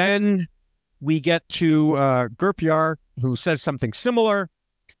 Then we get to Gurpyar, who says something similar,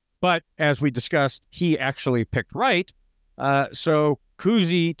 but as we discussed, he actually picked right. So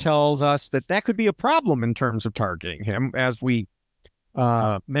Kuzi tells us that could be a problem in terms of targeting him, as we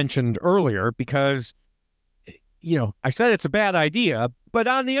mentioned earlier, because, I said it's a bad idea, but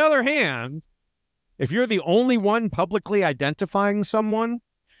on the other hand, if you're the only one publicly identifying someone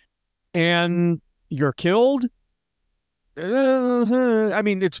and you're killed, I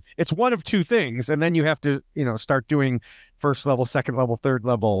mean, it's one of two things, and then you have to, start doing first level, second level, third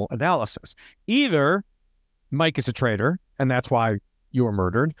level analysis. Either Mike is a traitor, and that's why you were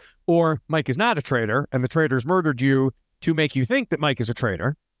murdered, or Mike is not a traitor, and the traitors murdered you to make you think that Mike is a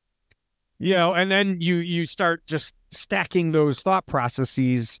traitor. And then you start just stacking those thought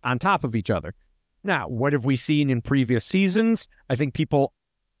processes on top of each other. Now, what have we seen in previous seasons? I think people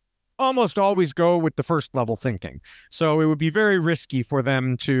almost always go with the first level thinking. So it would be very risky for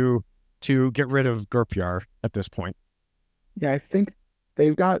them to get rid of Gurpyar at this point. Yeah, I think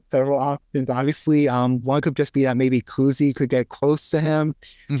they've got several options. Obviously, one could just be that maybe Kuzi could get close to him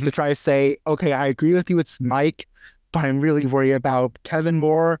to try to say, okay, I agree with you, it's Mike, but I'm really worried about Kevin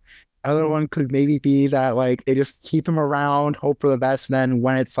more. Other one could maybe be that, like, they just keep him around, hope for the best, and then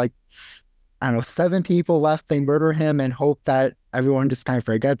when it's like, I don't know, 7 people left, they murder him and hope that everyone just kind of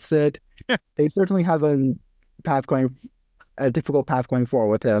forgets it. They certainly have a difficult path going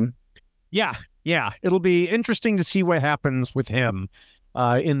forward with him. Yeah. It'll be interesting to see what happens with him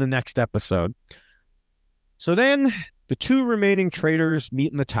in the next episode. So then the 2 remaining traitors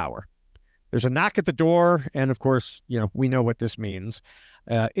meet in the tower. There's a knock at the door, and of course, we know what this means.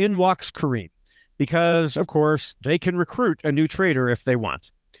 In walks Karine, because, of course, they can recruit a new traitor if they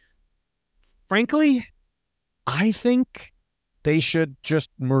want. Frankly, I think they should just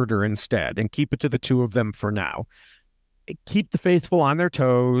murder instead and keep it to the 2 of them for now. Keep the faithful on their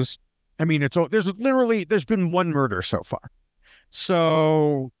toes. I mean, there's been 1 murder so far.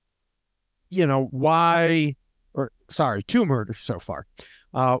 So, 2 murders so far.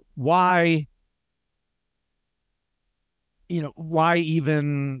 Why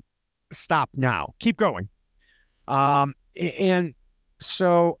even stop now? Keep going. And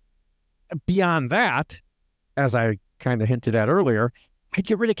so beyond that, as I kind of hinted at earlier, I'd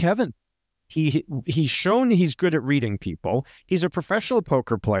get rid of Kevin. He's shown he's good at reading people. He's a professional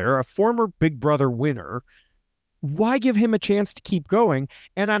poker player, a former Big Brother winner. Why give him a chance to keep going?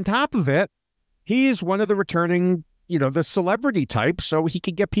 And on top of it, he's one of the returning, the celebrity types, so he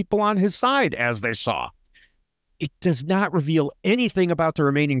could get people on his side, as they saw. it does not reveal anything about the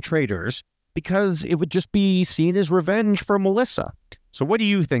remaining traitors because it would just be seen as revenge for Melissa. So what do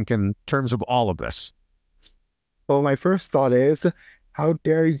you think in terms of all of this? Well, my first thought is, how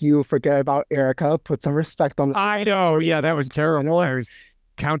dare you forget about Erica? Put some respect on the... I know. Yeah, that was terrible. I was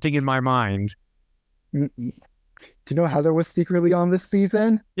counting in my mind. Do you know Heather was secretly on this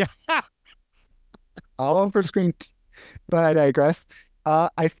season? Yeah. All over screen. But I digress.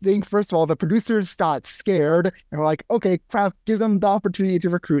 I think, first of all, the producers got scared and were like, okay, crap, give them the opportunity to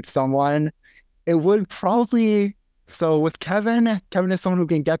recruit someone. It would probably... So with Kevin is someone who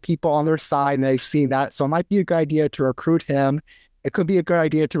can get people on their side, and they've seen that. So it might be a good idea to recruit him. It could be a good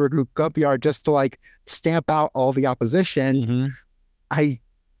idea to recruit Gupiar just to like stamp out all the opposition. Mm-hmm.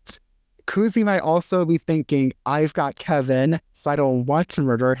 Kuzi might also be thinking, I've got Kevin, so I don't want to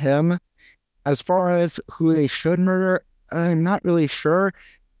murder him. As far as who they should murder, I'm not really sure.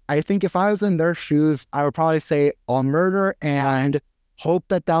 I think if I was in their shoes, I would probably say I'll murder and hope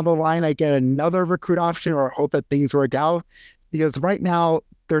that down the line I get another recruit option, or hope that things work out. Because right now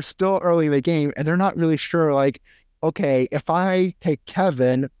they're still early in the game and they're not really sure, like, okay, if I take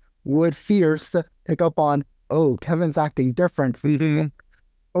Kevin, would Fierce pick up on, oh, Kevin's acting different. Mm-hmm.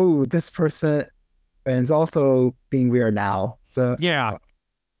 Oh, this person is also being weird now. So yeah.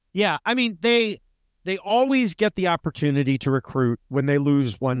 I mean, they always get the opportunity to recruit when they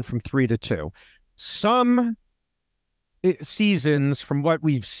lose one from 3 to 2. Some seasons, from what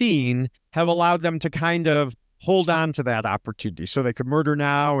we've seen, have allowed them to kind of hold on to that opportunity so they could murder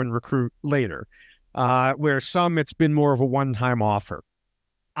now and recruit later. Where some, it's been more of a one-time offer.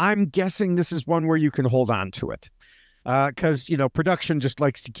 I'm guessing this is one where you can hold on to it. Because, production just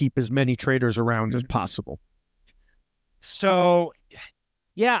likes to keep as many traitors around as possible. So,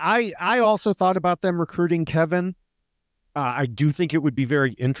 yeah, I also thought about them recruiting Kevin. I do think it would be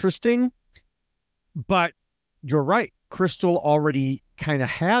very interesting. But you're right. Crystal already kind of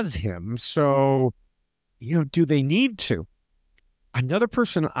has him. So, do they need to? Another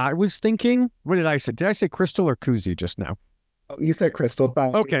person I was thinking, what did I say? Did I say Crystal or Kuzi just now? Oh, you said Crystal.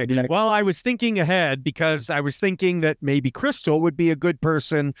 Okay. Well, I was thinking ahead because I was thinking that maybe Crystal would be a good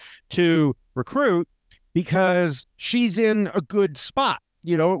person to recruit because she's in a good spot.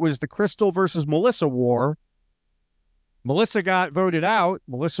 It was the Crystal versus Melissa war. Melissa got voted out.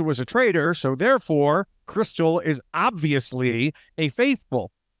 Melissa was a traitor. So therefore, Crystal is obviously a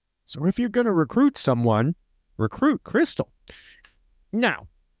faithful. So if you're going to recruit someone, recruit Crystal. Now,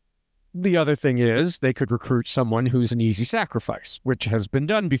 the other thing is they could recruit someone who's an easy sacrifice, which has been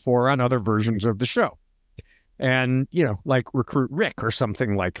done before on other versions of the show. And, like recruit Rick or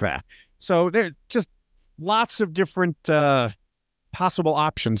something like that. So there are just lots of different possible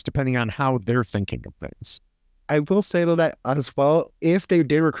options depending on how they're thinking of things. I will say, though, that as well, if they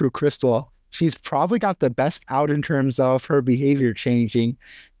did recruit Crystal, she's probably got the best out in terms of her behavior changing.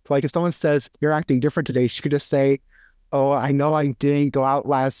 Like if someone says, you're acting different today, she could just say, oh, I know I didn't go out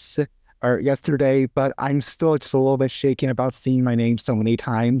yesterday, but I'm still just a little bit shaken about seeing my name so many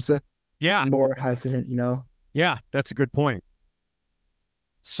times. Yeah. More hesitant, Yeah, that's a good point.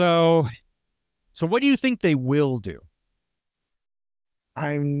 So what do you think they will do?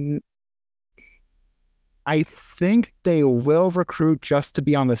 I think they will recruit just to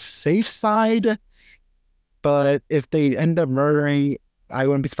be on the safe side, but if they end up murdering, I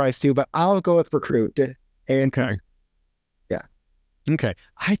wouldn't be surprised too, but I'll go with recruit. Okay. Yeah. Okay.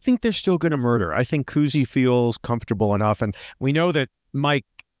 I think they're still going to murder. I think Kuzi feels comfortable enough, and we know that Mike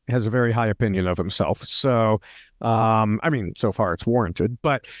has a very high opinion of himself. So, so far it's warranted,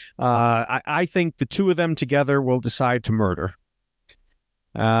 but I think the two of them together will decide to murder.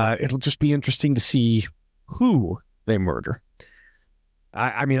 It'll just be interesting to see who they murder.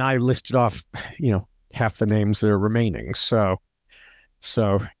 I listed off, half the names that are remaining. So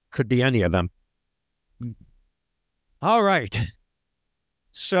could be any of them. All right.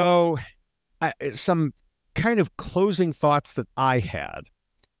 So some kind of closing thoughts that I had.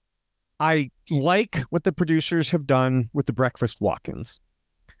 I like what the producers have done with the breakfast walk-ins.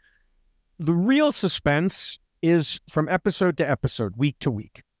 The real suspense is from episode to episode, week to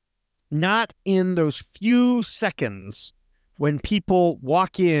week. Not in those few seconds when people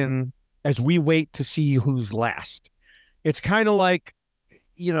walk in as we wait to see who's last. It's kind of like,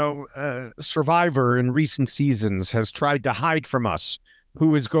 Survivor in recent seasons has tried to hide from us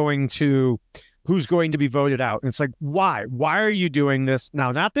who's going to be voted out. And it's like, why? Why are you doing this?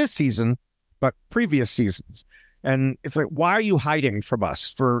 Now, not this season, but previous seasons. And it's like, why are you hiding from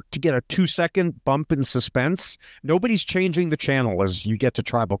us to get a 2-second bump in suspense? Nobody's changing the channel as you get to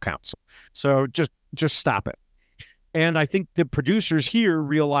tribal council. So just stop it. And I think the producers here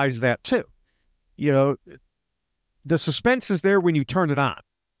realize that too. the suspense is there when you turn it on.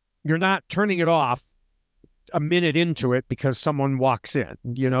 You're not turning it off a minute into it because someone walks in.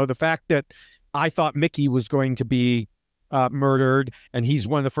 The fact that I thought Mickey was going to be murdered and he's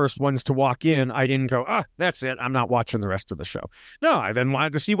one of the first ones to walk in, I didn't go, that's it, I'm not watching the rest of the show. No, I then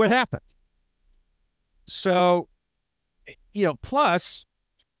wanted to see what happened. So, plus,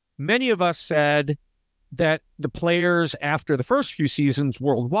 many of us said that the players after the first few seasons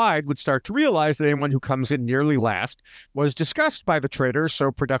worldwide would start to realize that anyone who comes in nearly last was discussed by the Traitors,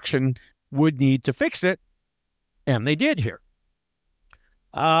 so production would need to fix it. And they did here.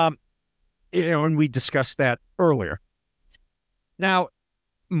 And we discussed that earlier. Now,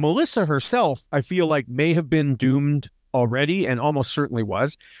 Melissa herself, I feel like, may have been doomed already and almost certainly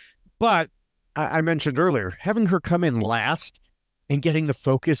was. But I mentioned earlier, having her come in last and getting the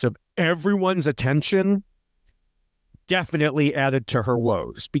focus of everyone's attention definitely added to her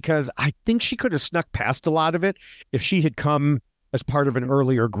woes, because I think she could have snuck past a lot of it if she had come as part of an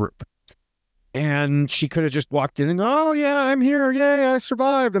earlier group. And she could have just walked in and, oh, yeah, I'm here. Yay, I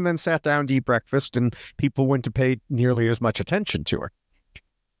survived. And then sat down to eat breakfast, and people wouldn't have paid nearly as much attention to her.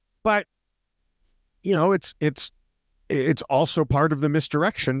 But, it's also part of the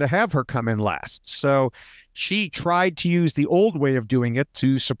misdirection to have her come in last. So she tried to use the old way of doing it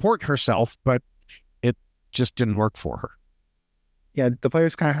to support herself, but it just didn't work for her. Yeah, the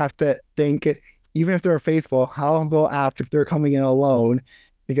players kind of have to think, even if they're faithful, how they'll act if they're coming in alone,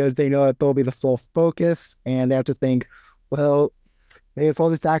 because they know that they'll be the sole focus, and they have to think, well, maybe it's all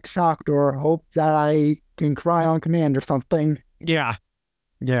just act shocked or hope that I can cry on command or something. Yeah.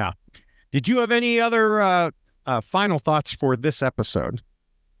 Did you have any other final thoughts for this episode?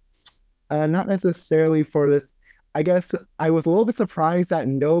 Not necessarily for this. I guess I was a little bit surprised that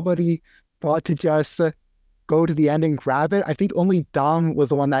nobody thought to just go to the end and grab it. I think only Dom was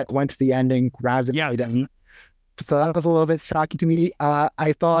the one that went to the end and grabbed it. Yeah. So that was a little bit shocking to me. I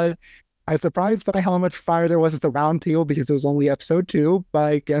was surprised by how much fire there was at the round table because it was only episode 2, but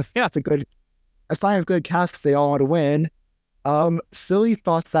I guess that's a sign of good cast because they all want to win. Silly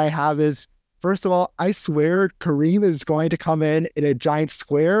thoughts I have is, first of all, I swear Kareem is going to come in a giant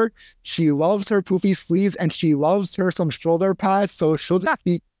square. She loves her poofy sleeves and she loves her some shoulder pads, so she'll just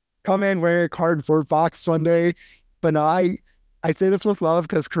come in wearing a cardboard box one day. But no, I say this with love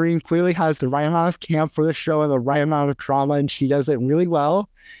because Kareem clearly has the right amount of camp for the show and the right amount of trauma, and she does it really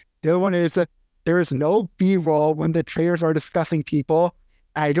well. The other one is that there is no B-roll when the Traitors are discussing people.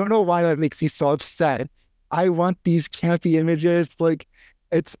 I don't know why that makes me so upset. I want these campy images. Like,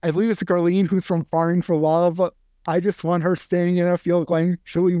 I believe it's Gerline who's from Farming for Love. I just want her standing in a field going,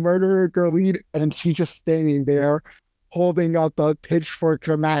 should we murder Gerline? And she's just standing there holding up a pitchfork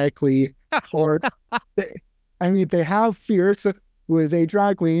dramatically. They have Fierce, who is a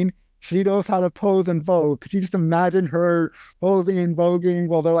drag queen. She knows how to pose and vogue. Could you just imagine her posing and voguing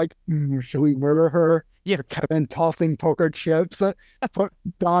while they're like, should we murder her? Yeah, Kevin tossing poker chips, put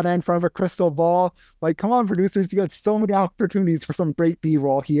Donna in front of a crystal ball. Like, come on, producers, you got so many opportunities for some great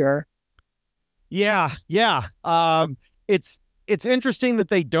B-roll here. Yeah. It's interesting that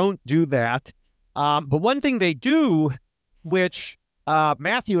they don't do that. But one thing they do, which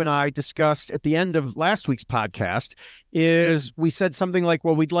Matthew and I discussed at the end of last week's podcast, is we said something like,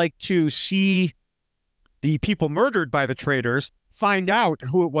 well, we'd like to see the people murdered by the Traitors find out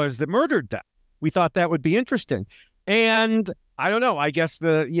who it was that murdered them. We thought that would be interesting. And I don't know, I guess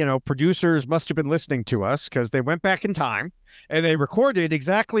the, producers must have been listening to us because they went back in time and they recorded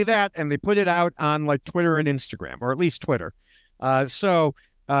exactly that and they put it out on like Twitter and Instagram, or at least Twitter. So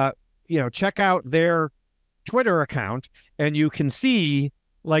check out their Twitter account and you can see,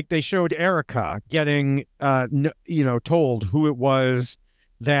 like, they showed Erica getting, told who it was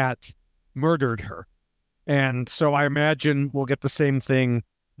that murdered her. And so I imagine we'll get the same thing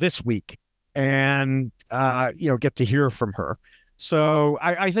this week and, get to hear from her. So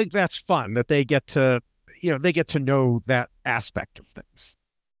I think that's fun that they get to, know that aspect of things.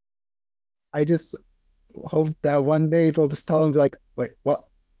 I just hope that one day they'll just tell them, like, wait, what?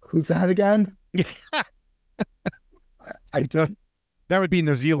 Who's that again? I don't. That would be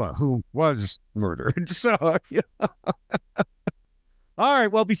Nazila, who was murdered. So, All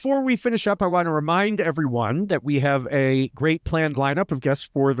right. Well, before we finish up, I want to remind everyone that we have a great planned lineup of guests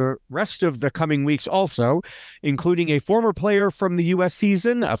for the rest of the coming weeks also, including a former player from the U.S.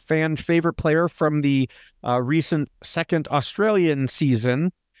 season, a fan favorite player from the recent second Australian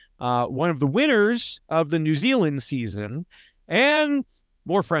season, one of the winners of the New Zealand season, and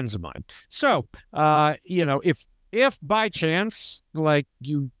more friends of mine. So, if by chance, like,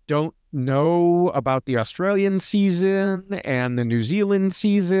 you don't know about the Australian season and the New Zealand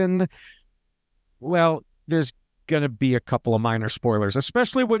season, well, there's going to be a couple of minor spoilers,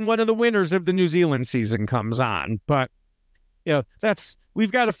 especially when one of the winners of the New Zealand season comes on. But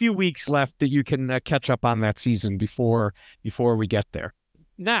we've got a few weeks left that you can catch up on that season before we get there.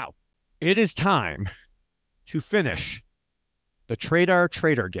 Now, it is time to finish the Traitor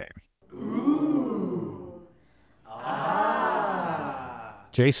game. Ooh. Ah.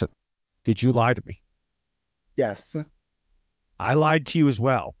 Jason, did you lie to me? Yes. I lied to you as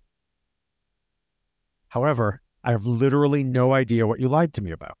well. However, I have literally no idea what you lied to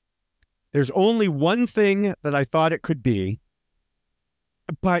me about. There's only one thing that I thought it could be,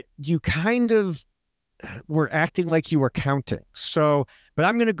 but you kind of were acting like you were counting. So, but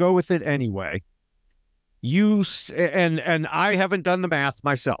I'm going to go with it anyway. And I haven't done the math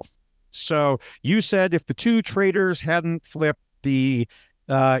myself. So you said if the two traitors hadn't flipped it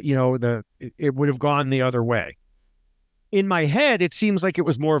would have gone the other way. In my head, it seems like it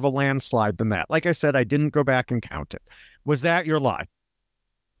was more of a landslide than that. Like I said, I didn't go back and count it. Was that your lie?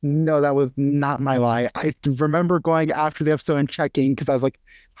 No, that was not my lie. I remember going after the episode and checking because I was like,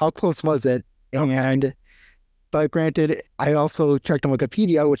 how close was it? But granted, I also checked on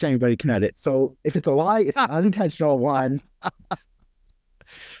Wikipedia, which anybody can edit. So if it's a lie, it's an unintentional one.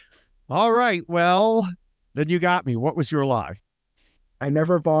 All right. Well, then you got me. What was your lie? I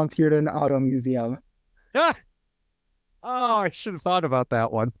never volunteered in an auto museum. Oh, I should have thought about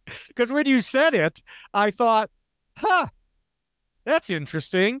that one. Because when you said it, I thought, that's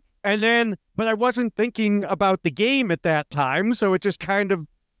interesting. But I wasn't thinking about the game at that time, so it just kind of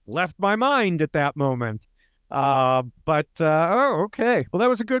left my mind at that moment. Okay. Well, that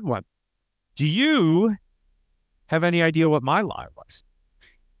was a good one. Do you have any idea what my lie was?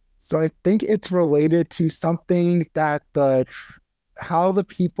 So I think it's related to something that how the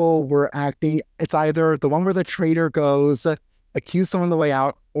people were acting. It's either the one where the traitor goes accuse someone on the way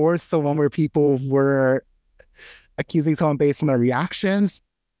out, or it's the one where people were accusing someone based on their reactions.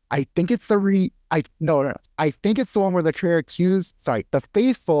 I think it's I think it's the one where the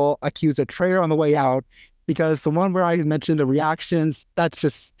faithful accused a traitor on the way out, because the one where I mentioned the reactions, that's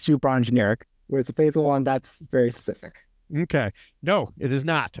just super on generic, whereas the faithful one, that's very specific. Okay. No, it is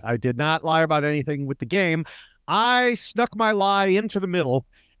not. I did not lie about anything with the game. I snuck my lie into the middle.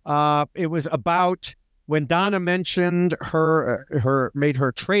 It was about when Donna mentioned made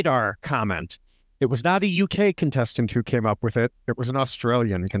her Traitors comment. It was not a UK contestant who came up with it. It was an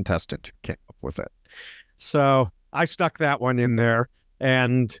Australian contestant who came up with it. So I stuck that one in there,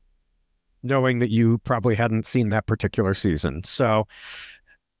 and knowing that you probably hadn't seen that particular season. So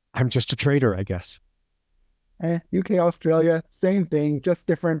I'm just a traitor, I guess. UK, Australia, same thing, just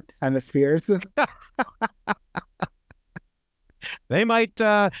different hemispheres. They might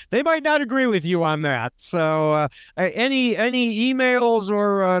not agree with you on that. So any emails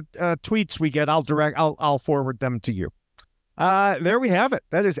or tweets we get, I'll forward them to you. There we have it.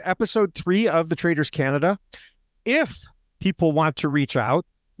 That is episode 3 of the Traitors Canada. If people want to reach out,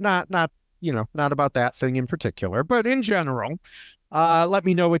 not about that thing in particular, but in general, let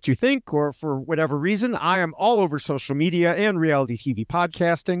me know what you think, or for whatever reason. I am all over social media and reality TV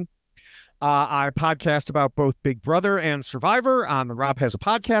podcasting. I podcast about both Big Brother and Survivor on the Rob Has a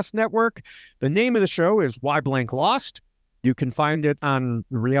Podcast Network. The name of the show is Why Blank Lost. You can find it on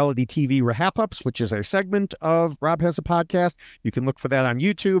Reality TV Rehap-Ups, which is a segment of Rob Has a Podcast. You can look for that on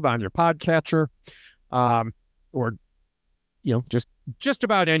YouTube, on your podcatcher, or just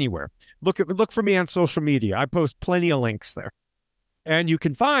about anywhere. Look for me on social media. I post plenty of links there. And you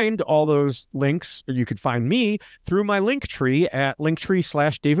can find all those links, or you can find me through my Linktree at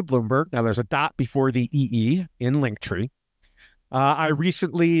Linktree/David Bloomberg. Now there's a dot before the EE in Linktree. I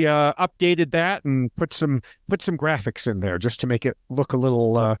recently updated that and put some graphics in there just to make it look a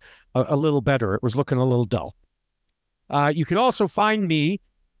little better. It was looking a little dull. You can also find me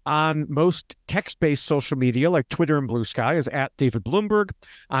on most text-based social media like Twitter and Blue Sky is at David Bloomberg.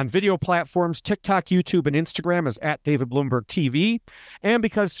 On video platforms, TikTok, YouTube, and Instagram is at David Bloomberg TV. And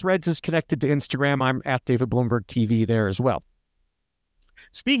because Threads is connected to Instagram, I'm at David Bloomberg TV there as well.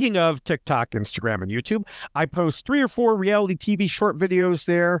 Speaking of TikTok, Instagram, and YouTube, I post 3 or 4 reality TV short videos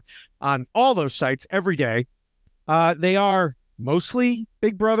there on all those sites every day. They are mostly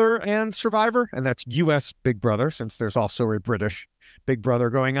Big Brother and Survivor, and that's U.S. Big Brother, since there's also a British Big Brother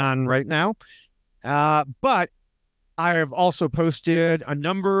going on right now. But I have also posted a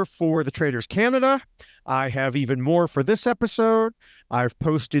number for the Traitors Canada. I have even more for this episode. I've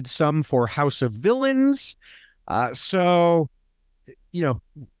posted some for House of Villains. So,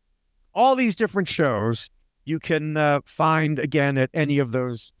 all these different shows you can find, again, at any of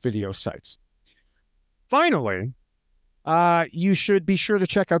those video sites. Finally, you should be sure to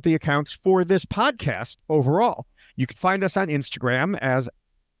check out the accounts for this podcast overall. You can find us on Instagram as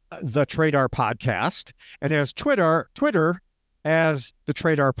the Traitors Podcast, and as Twitter as the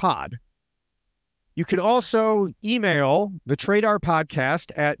Traitors Pod. You can also email the Traitors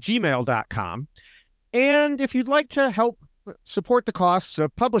Podcast at gmail.com. And if you'd like to help support the costs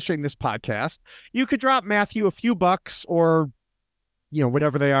of publishing this podcast, you could drop Matthew a few bucks, or,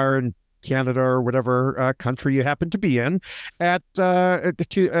 whatever they are in Canada or whatever country you happen to be in, at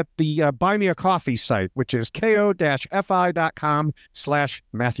the Buy Me a Coffee site, which is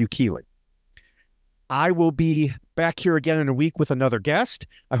ko-fi.com/Matthew Keeley. I will be back here again in a week with another guest.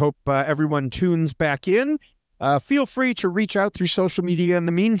 I hope everyone tunes back in. Feel free to reach out through social media in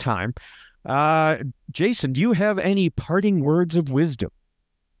the meantime. Jason, do you have any parting words of wisdom?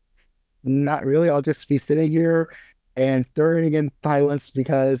 Not really. I'll just be sitting here and stirring in silence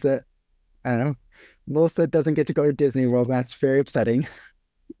because, I don't know, Melissa doesn't get to go to Disney World. That's very upsetting.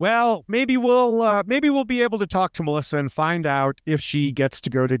 Well, maybe we'll be able to talk to Melissa and find out if she gets to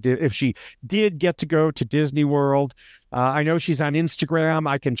go to if she did get to go to Disney World. I know she's on Instagram.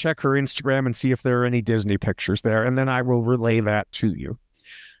 I can check her Instagram and see if there are any Disney pictures there, and then I will relay that to you.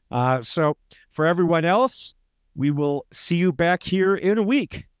 So for everyone else, we will see you back here in a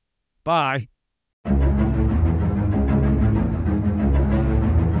week. Bye.